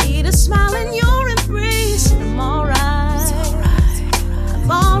 I need a smile in your embrace. I'm alright. It's alright.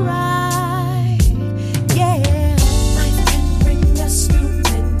 I'm alright. Yeah. Life can bring us through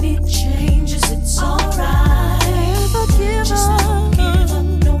many changes. It's alright. Never give Just up. don't give up.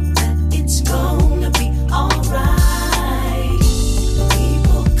 Know that it's gonna be alright.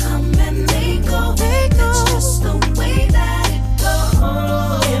 People come and they go. It's just the way that it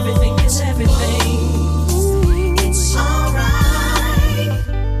goes. Everything is everything. It's alright.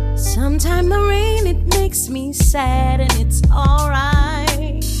 Sometimes the rain, it makes me sad, and it's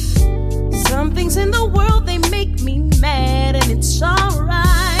alright. Some things in the world, they make me mad, and it's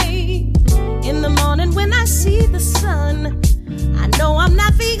alright. In the morning when I see the sun, I know I'm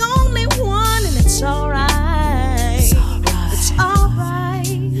not the only one, and it's alright. It's alright.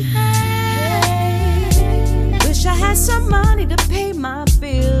 Hey. Wish I had some money to pay my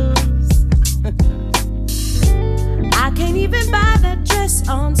bills. I can't even buy that dress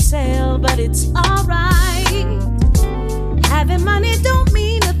on sale, but it's alright. Having money don't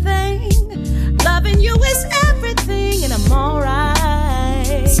mean a thing. Loving you is everything, and I'm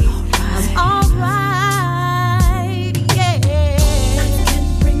alright. I'm alright, yeah. Life can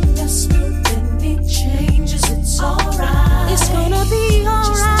bring us through many changes. It's alright. It's gonna be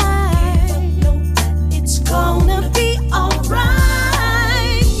alright. Know that it's gonna be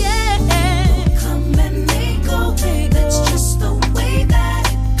alright, yeah. Come and they go. That's just the way that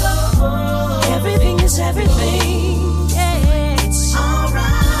it goes. Everything is everything, yeah. It's alright.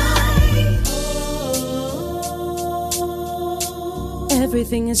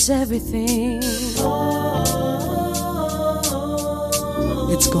 Everything is everything.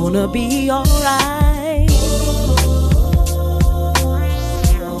 It's gonna be alright.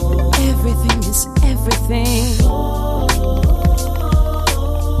 Everything is everything.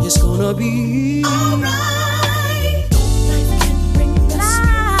 It's gonna be alright. Life can bring us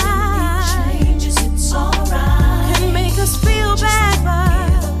many changes. It's alright. Can make us feel bad,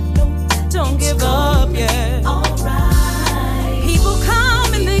 but don't give up, yeah. Alright. People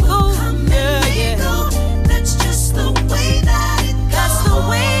come and they go, yeah, yeah. That's just the way that it goes. That's the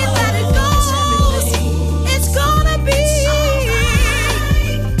way that it goes. It's gonna be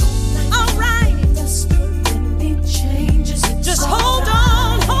alright. Just hold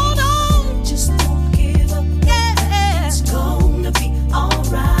on, hold on. Just don't give up, yeah. It's gonna be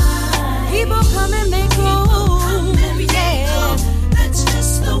alright. People come and they go, yeah. That's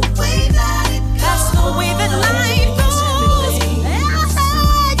just the way that it goes. That's the way that life goes.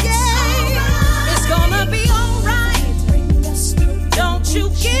 Yeah. It's gonna be alright. Don't you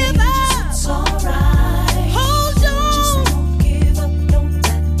give up. It's alright. Hold on. Just don't give up.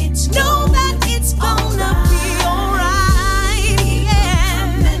 Know that it's gonna be alright.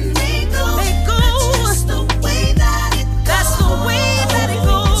 Yeah. And they go. That's just the way that it goes. That's the way that it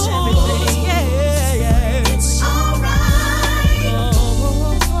goes. Yeah, yeah. It's alright.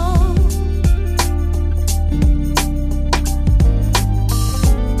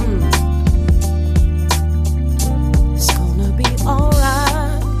 It's gonna be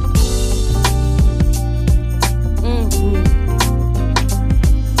alright.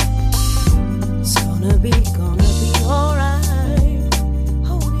 It's gonna be alright.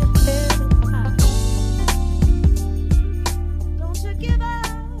 Hold your head high. Don't you give up,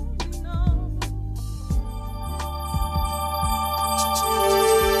 no.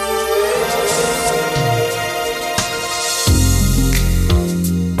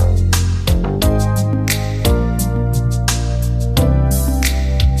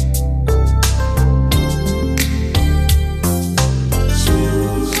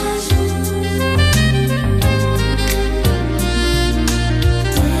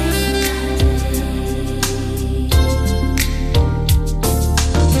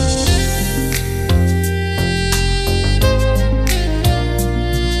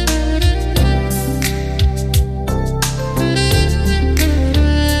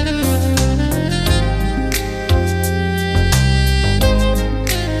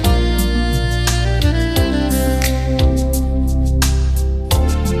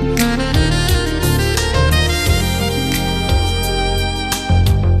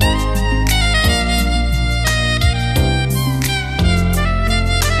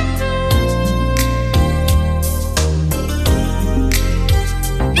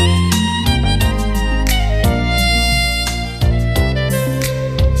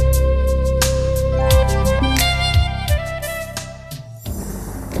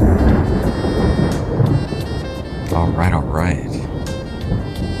 Alright.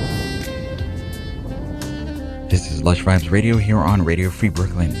 This is Lush Vibes Radio here on Radio Free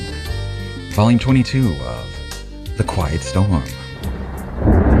Brooklyn, Volume 22 of The Quiet Storm.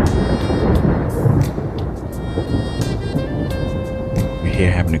 We're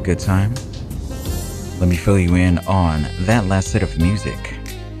here having a good time. Let me fill you in on that last set of music.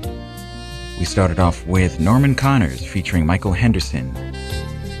 We started off with Norman Connors featuring Michael Henderson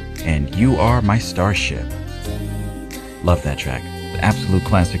and You Are My Starship. Love that track. The absolute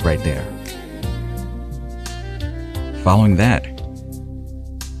classic right there. Following that,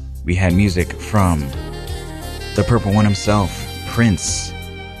 we had music from the Purple One himself, Prince,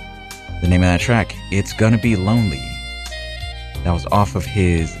 The name of that track, It's Gonna Be Lonely. That was off of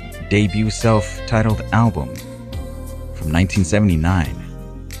his debut self-titled album from 1979.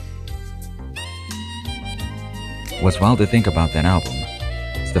 What's wild to think about that album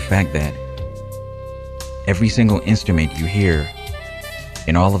is the fact that every single instrument you hear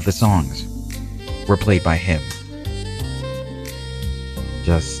in all of the songs were played by him.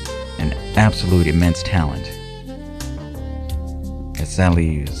 Just an absolute immense talent that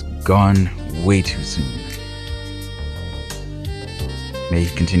sadly is gone way too soon. May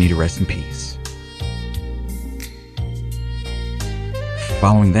he continue to rest in peace.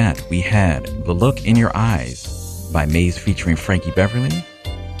 Following that, we had The Look in Your Eyes by Maze featuring Frankie Beverly.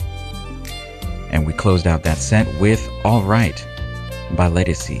 And we closed out that set with All Right by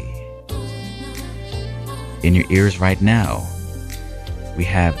Lettucey. In your ears right now, we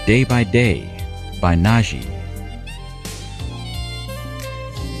have Day by Day by Najee.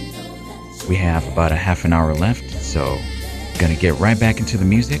 We have about a half an hour left, so gonna get right back into the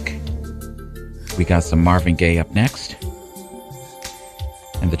music. We got some Marvin Gaye up next.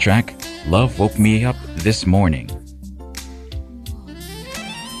 And the track, Love Woke Me Up This Morning.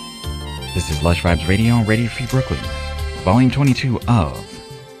 This is Lush Vibes Radio on Radio Free Brooklyn, Volume 22 of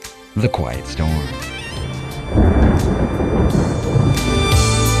The Quiet Storm.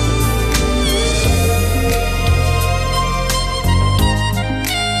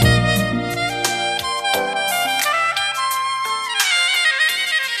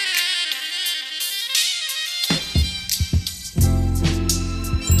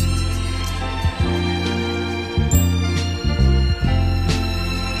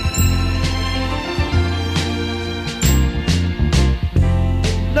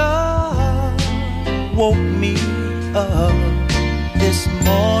 Woke me up this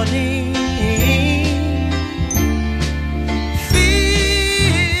morning,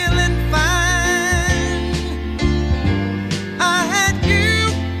 feeling fine. I had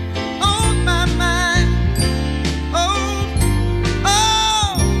you on my mind. Oh,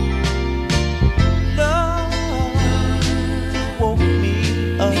 oh, love woke me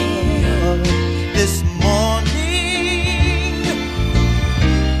up this morning.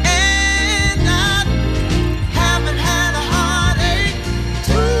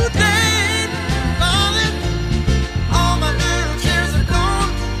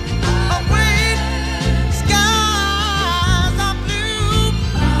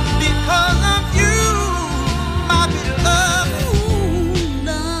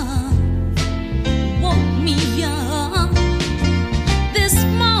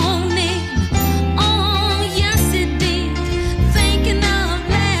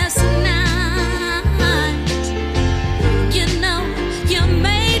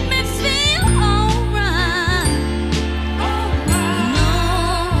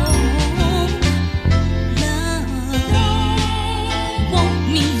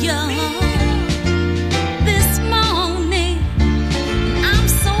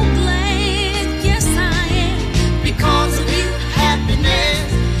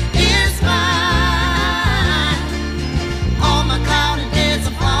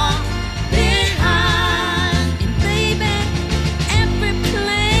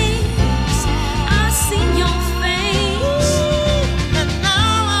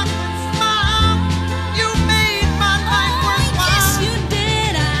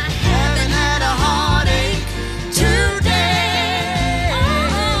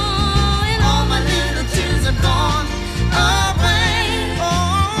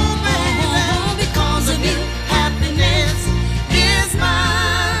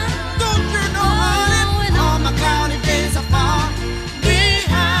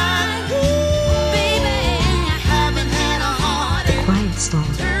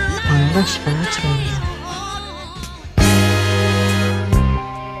 Lush Vibes Radio.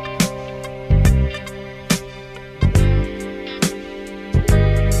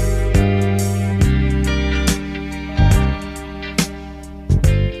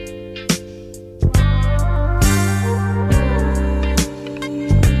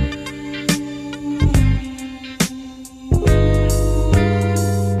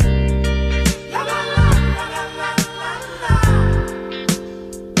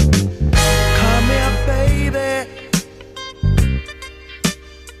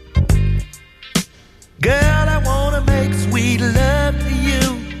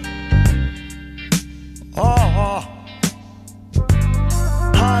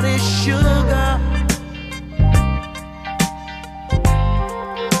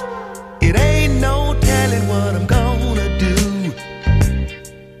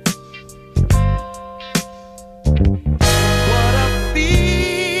 What I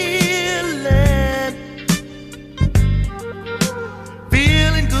feel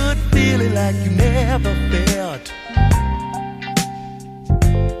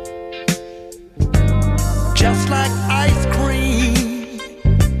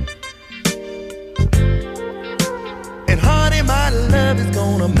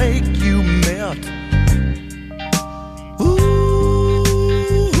gonna make you melt.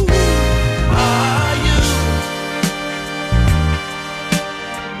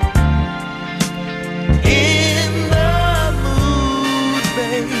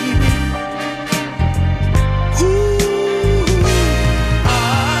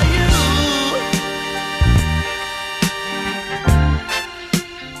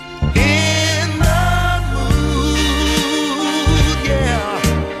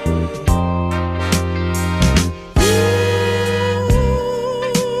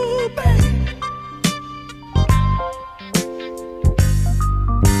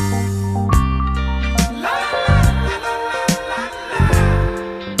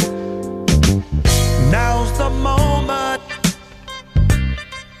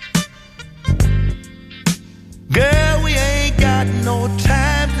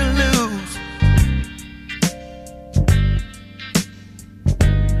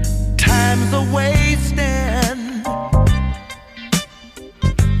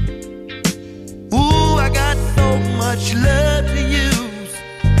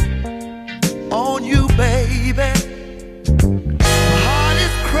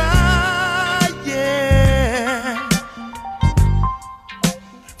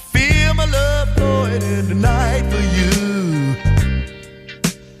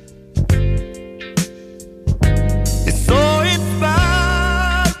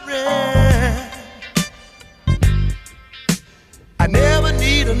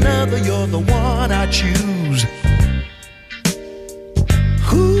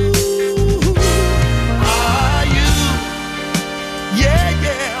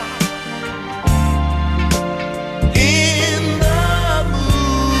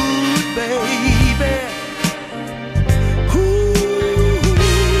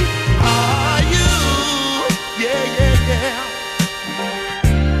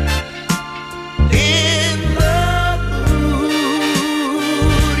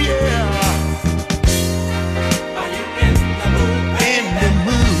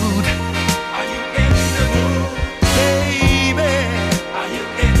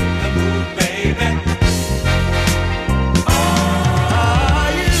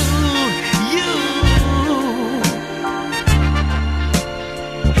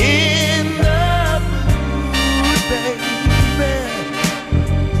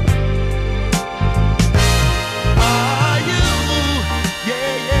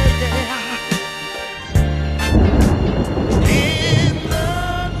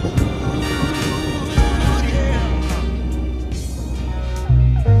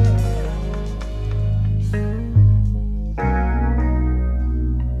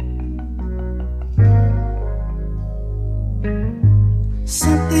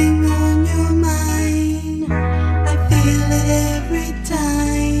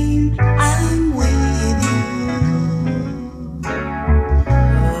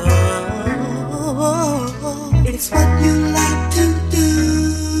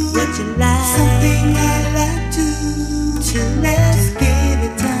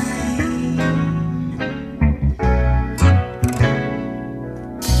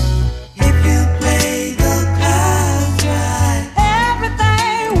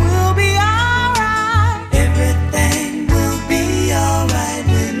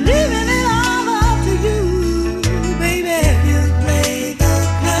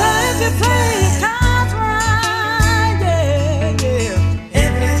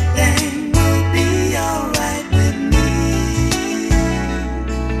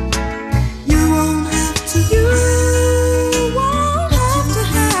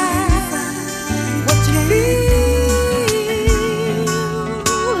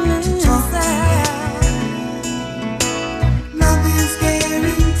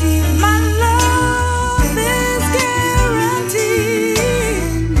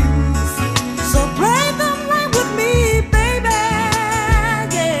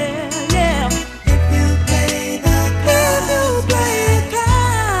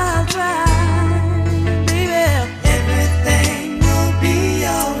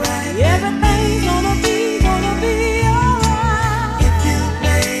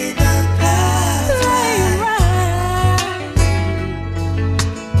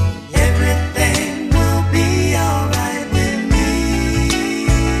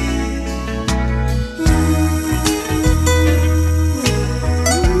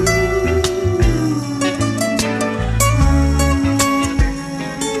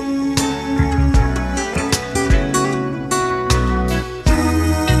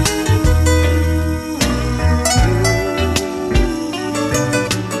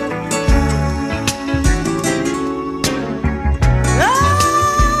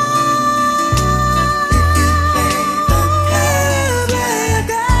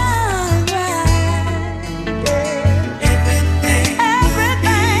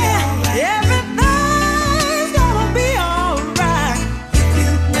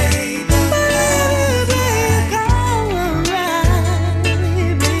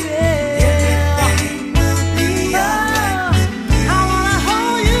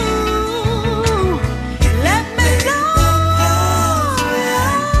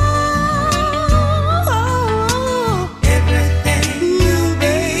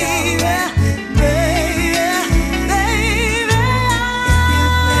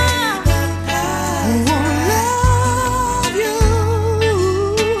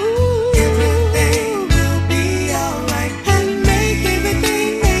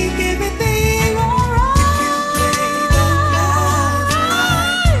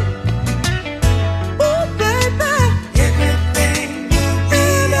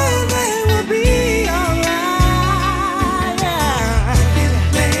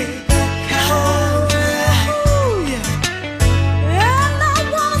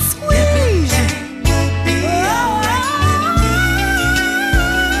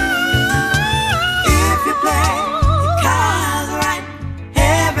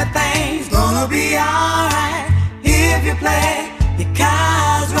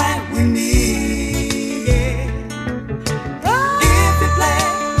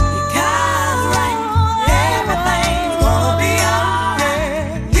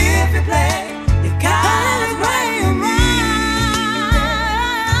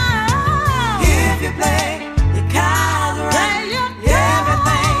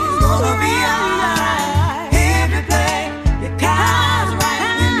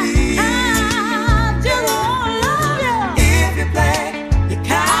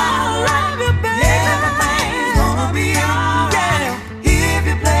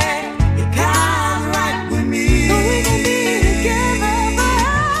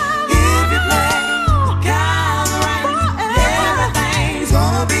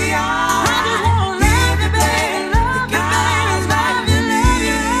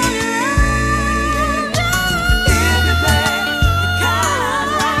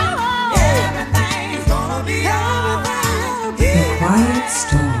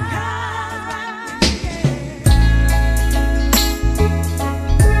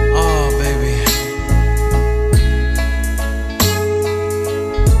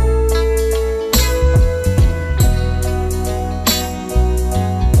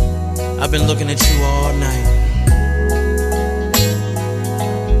 I've been looking at you all night.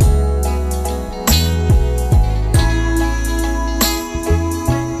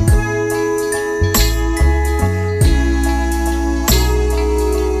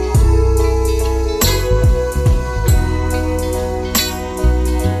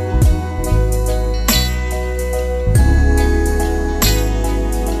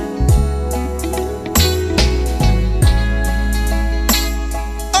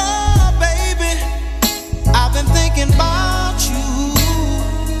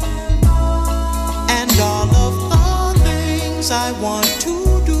 I want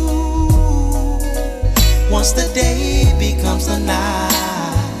to do once the day becomes the night.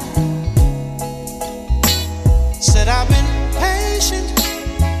 Said I've been patient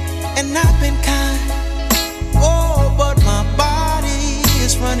and I've been kind. Oh, but my body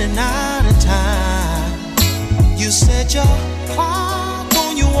is running out of time. You said your clock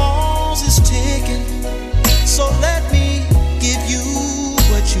on your walls is ticking, so let me give you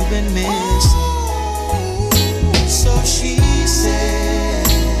what you've been missing. So she said,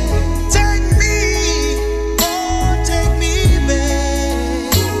 take me, oh, take me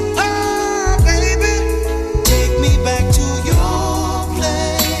back. Oh, baby, take me back to your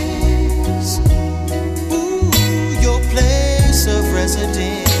place. Ooh, your place of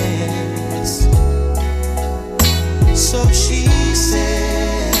residence. So she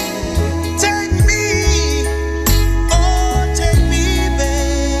said, take me, oh, take me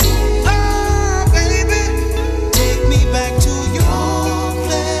back. Oh, baby, take me back to your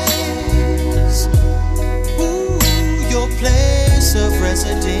place. Ooh, your place of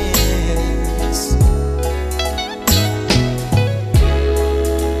residence.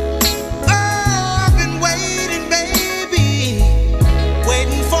 Oh, I've been waiting, baby,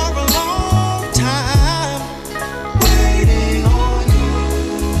 waiting for a long time, waiting on you,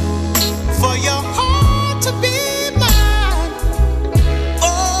 for your heart to be mine.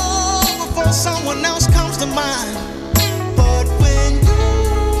 Oh, before someone else comes to mind. But when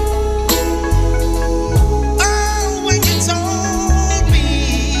you told me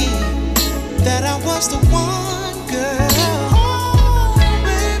that I was the one, girl, oh,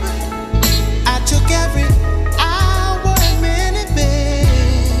 baby, I took every hour and minute,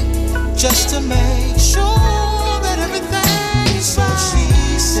 babe, just to make sure that everything's so fine.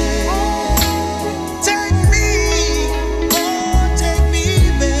 She said, take me, oh, take me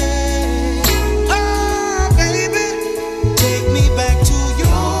back. Oh, baby, take me back to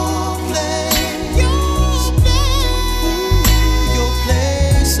your place. Your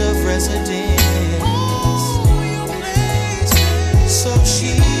place of residence. Your place. So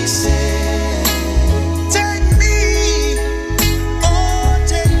she said, take me, oh,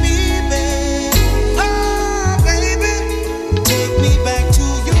 take me back. Oh, baby, take me back to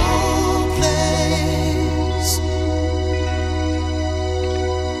your place.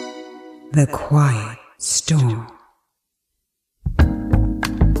 The Quiet Storm.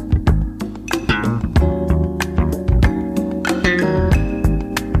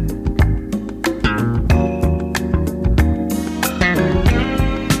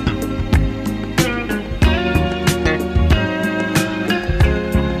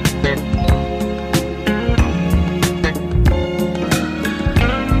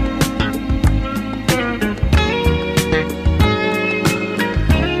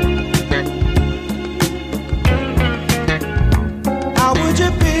 How would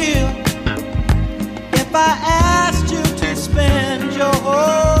you feel if I asked you to spend your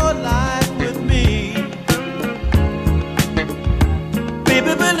whole life with me?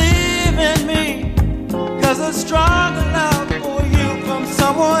 Baby, believe in me, 'cause a stronger love for you from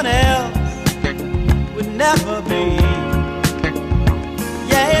someone else would never be.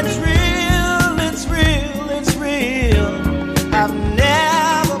 Yeah, it's real, it's real, it's real. I've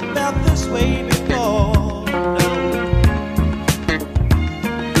never felt this way before, no.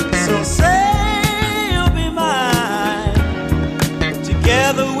 So say you'll be mine.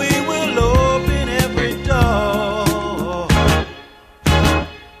 Together we will open every door.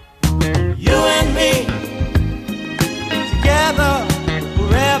 You and me, together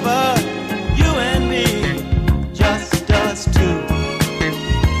forever. You and me, just us two.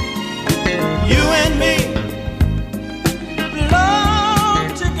 You and me belong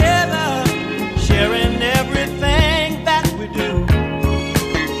together, sharing everything that we do.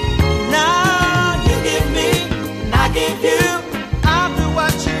 Now you give me, and I give you. I'll do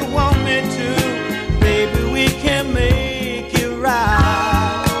what you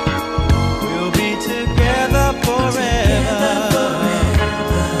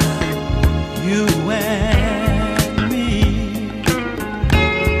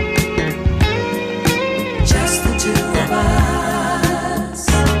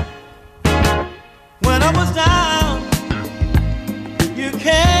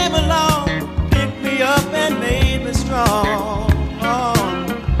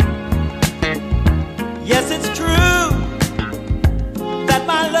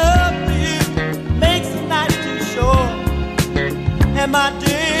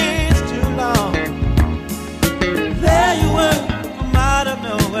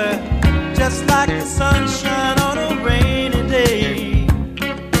like the sunshine on a rainy day.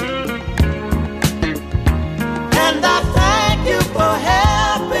 And I thank you for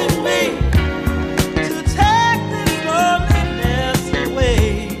helping me to take this loneliness away.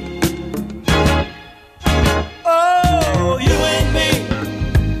 Oh, you and me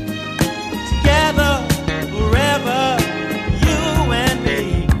together forever. You and me,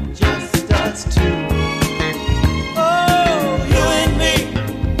 just us two. Oh, you and me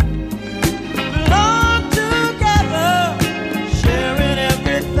belong together, sharing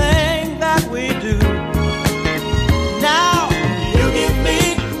everything that we do. Now you give me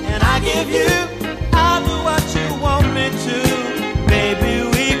and I give you. I'll do what you want me to. Baby,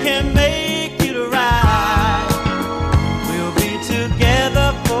 we can make it right. We'll be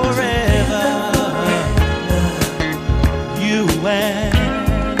together forever. You and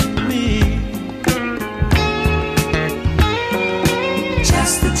me.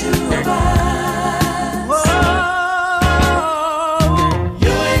 Just the two of us. Whoa,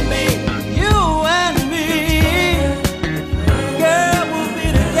 you and me, you and me. Girl, we'll be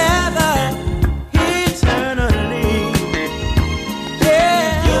together eternally. Yeah,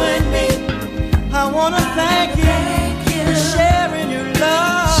 you and me. I wanna thank you for sharing your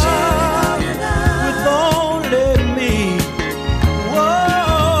love with only me.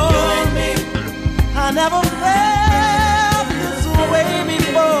 Whoa, you and me. I never felt this way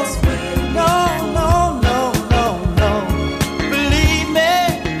before. No, no, no, no, no. Believe me,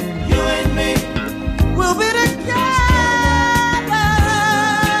 you and me, we'll be together.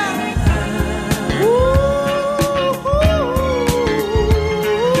 Ooh,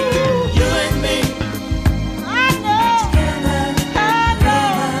 you and me. I know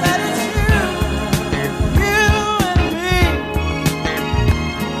that it's you. You and me.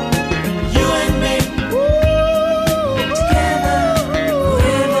 You and me. Together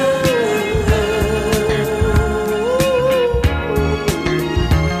forever.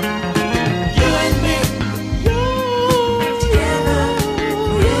 You and me. Together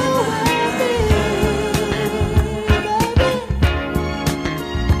forever.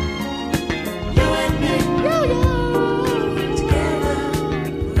 You and me. Together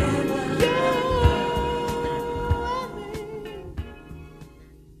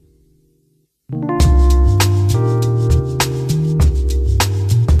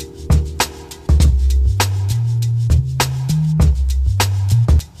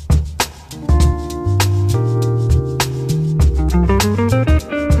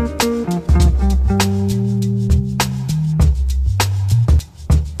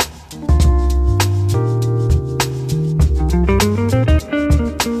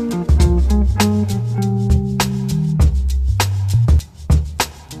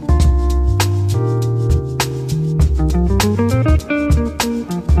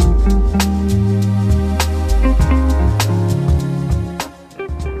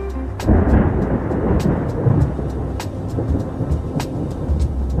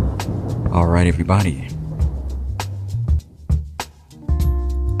All right, everybody.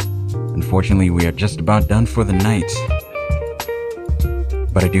 Unfortunately, we are just about done for the night.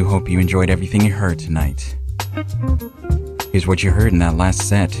 But I do hope you enjoyed everything you heard tonight. Here's what you heard in that last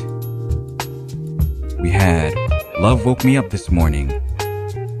set. We had Love Woke Me Up This Morning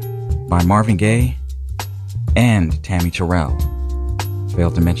by Marvin Gaye and Tammy Terrell.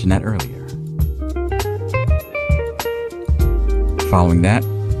 Failed to mention that earlier. Following that,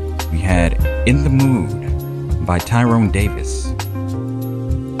 we had In the Mood by Tyrone Davis,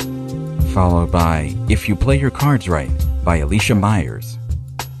 followed by If You Play Your Cards Right by Alicia Myers.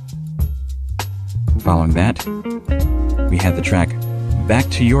 Following that, we had the track Back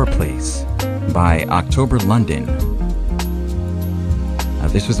to Your Place by October London. Now,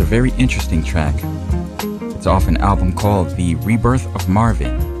 this was a very interesting track. It's off an album called The Rebirth of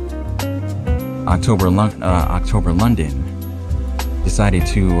Marvin. October London decided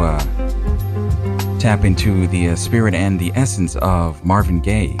to tap into the spirit and the essence of Marvin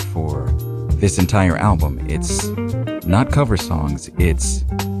Gaye for this entire album. It's not cover songs, it's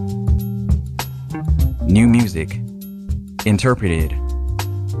new music interpreted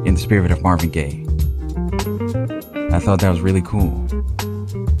in the spirit of Marvin Gaye. I thought that was really cool.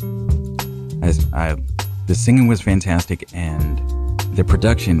 The singing was fantastic and the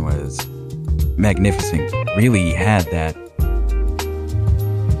production was magnificent. Really had that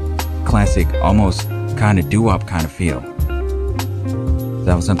classic, almost kind of doo-wop kind of feel.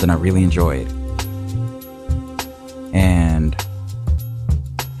 That was something I really enjoyed. And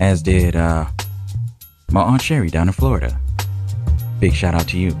as did my Aunt Sherry down in Florida. Big shout out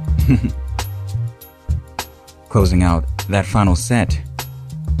to you. Closing out that final set,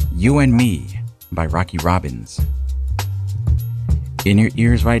 You and Me by Rocky Robbins. In your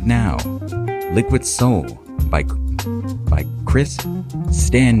ears right now, Liquid Soul by Chris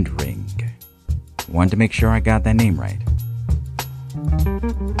Standring. Wanted to make sure I got that name right.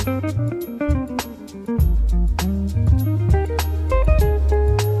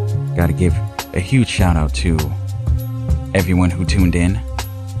 Gotta give a huge shout out to everyone who tuned in.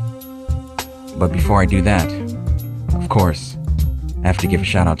 But before I do that, of course, I have to give a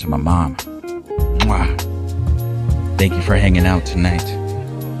shout out to my mom. Mwah. Thank you for hanging out tonight.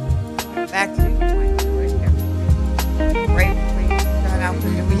 Back to you. Great shout out for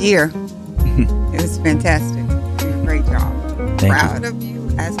the year. It was fantastic. You did a great job. Thank Proud you. of you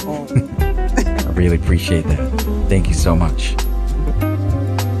as always. I really appreciate that. Thank you so much.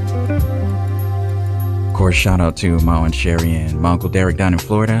 Of course, shout out to my Aunt Sherry and my Uncle Derek down in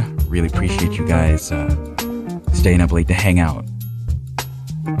Florida. Really appreciate you guys staying up late to hang out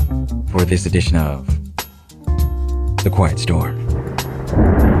for this edition of The Quiet Storm.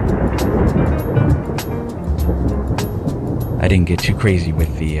 I didn't get too crazy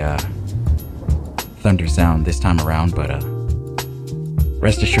with the thunder sound this time around, but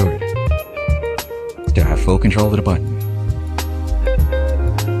rest assured, still have full control of the button.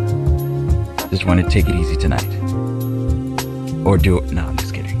 Just want to take it easy tonight. Or do it. No, I'm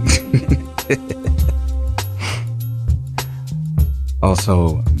just kidding.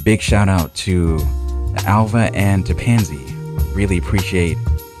 Also, big shout out to Alva and to Pansy. Really appreciate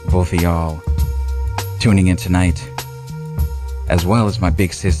both of y'all tuning in tonight. As well as my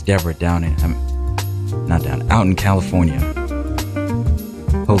big sis Deborah out in California.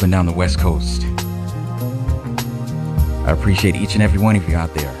 Holding down the West Coast. I appreciate each and every one of you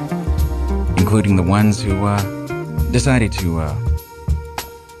out there. Including the ones who decided to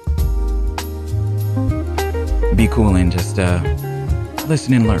be cool and just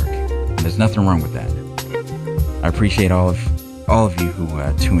listen and lurk. And there's nothing wrong with that. I appreciate all of you who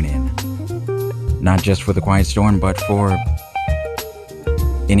tune in. Not just for The Quiet Storm, but for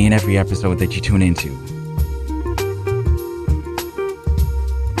any and every episode that you tune into.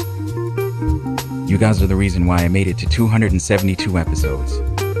 You guys are the reason why I made it to 272 episodes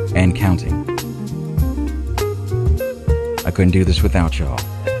and counting. I couldn't do this without y'all.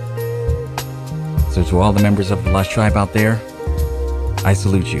 So to all the members of the Lush Tribe out there, I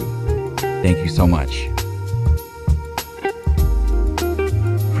salute you. Thank you so much.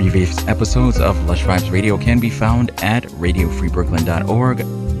 Previous episodes of Lush Vibes Radio can be found at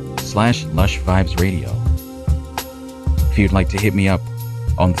radiofreebrooklyn.org/lushvibesradio. If you'd like to hit me up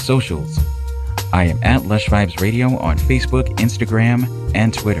on the socials, I am at Lush Vibes Radio on Facebook, Instagram,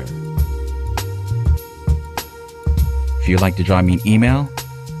 and Twitter. If you'd like to drop me an email,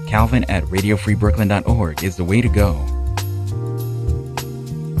 calvin@radiofreebrooklyn.org is the way to go.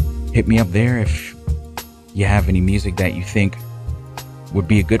 Hit me up there if you have any music that you think would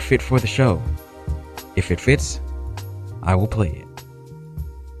be a good fit for the show. If it fits, I will play it.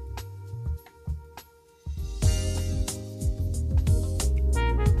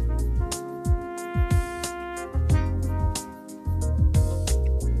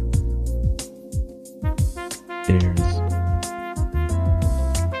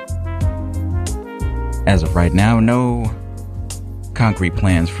 As of right now, no concrete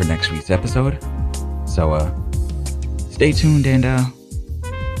plans for next week's episode. So, stay tuned and,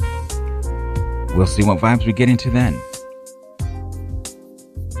 we'll see what vibes we get into then.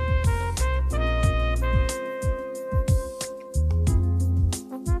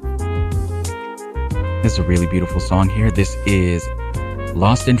 This is a really beautiful song here. This is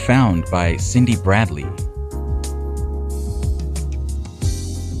Lost and Found by Cindy Bradley.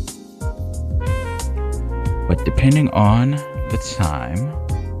 But depending on the time,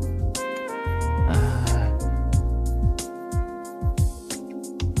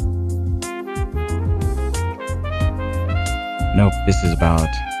 nope, this is about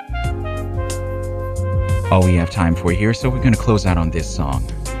all we have time for here, so we're going to close out on this song.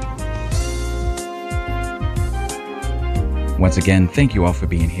 Once again, thank you all for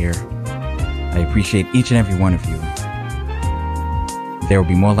being here. I appreciate each and every one of you. There will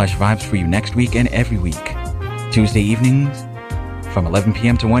be more Lush Vibes for you next week and every week. Tuesday evenings from 11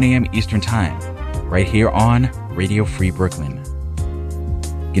 p.m. to 1 a.m. Eastern Time, right here on Radio Free Brooklyn.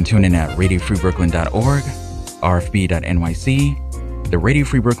 You can tune in at radiofreebrooklyn.org, rfb.nyc, the Radio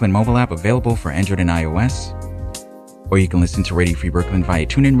Free Brooklyn mobile app available for Android and iOS, or you can listen to Radio Free Brooklyn via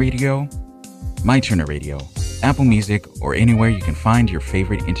TuneIn Radio, MyTuner Radio, Apple Music, or anywhere you can find your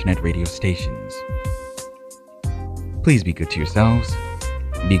favorite internet radio stations. Please be good to yourselves,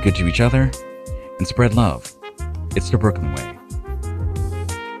 be good to each other, and spread love. It's the Brooklyn way.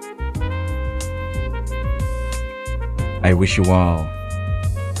 I wish you all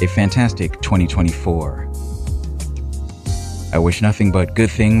a fantastic 2024. I wish nothing but good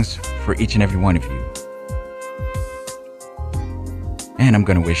things for each and every one of you. And I'm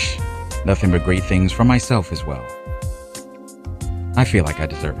going to wish nothing but great things for myself as well. I feel like I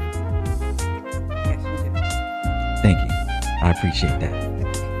deserve it. Yes, you do. Thank you. I appreciate that.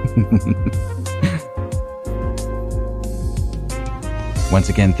 Once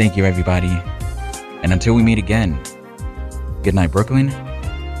again, thank you, everybody. And until we meet again, good night, Brooklyn.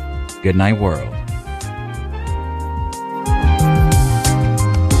 Good night, world.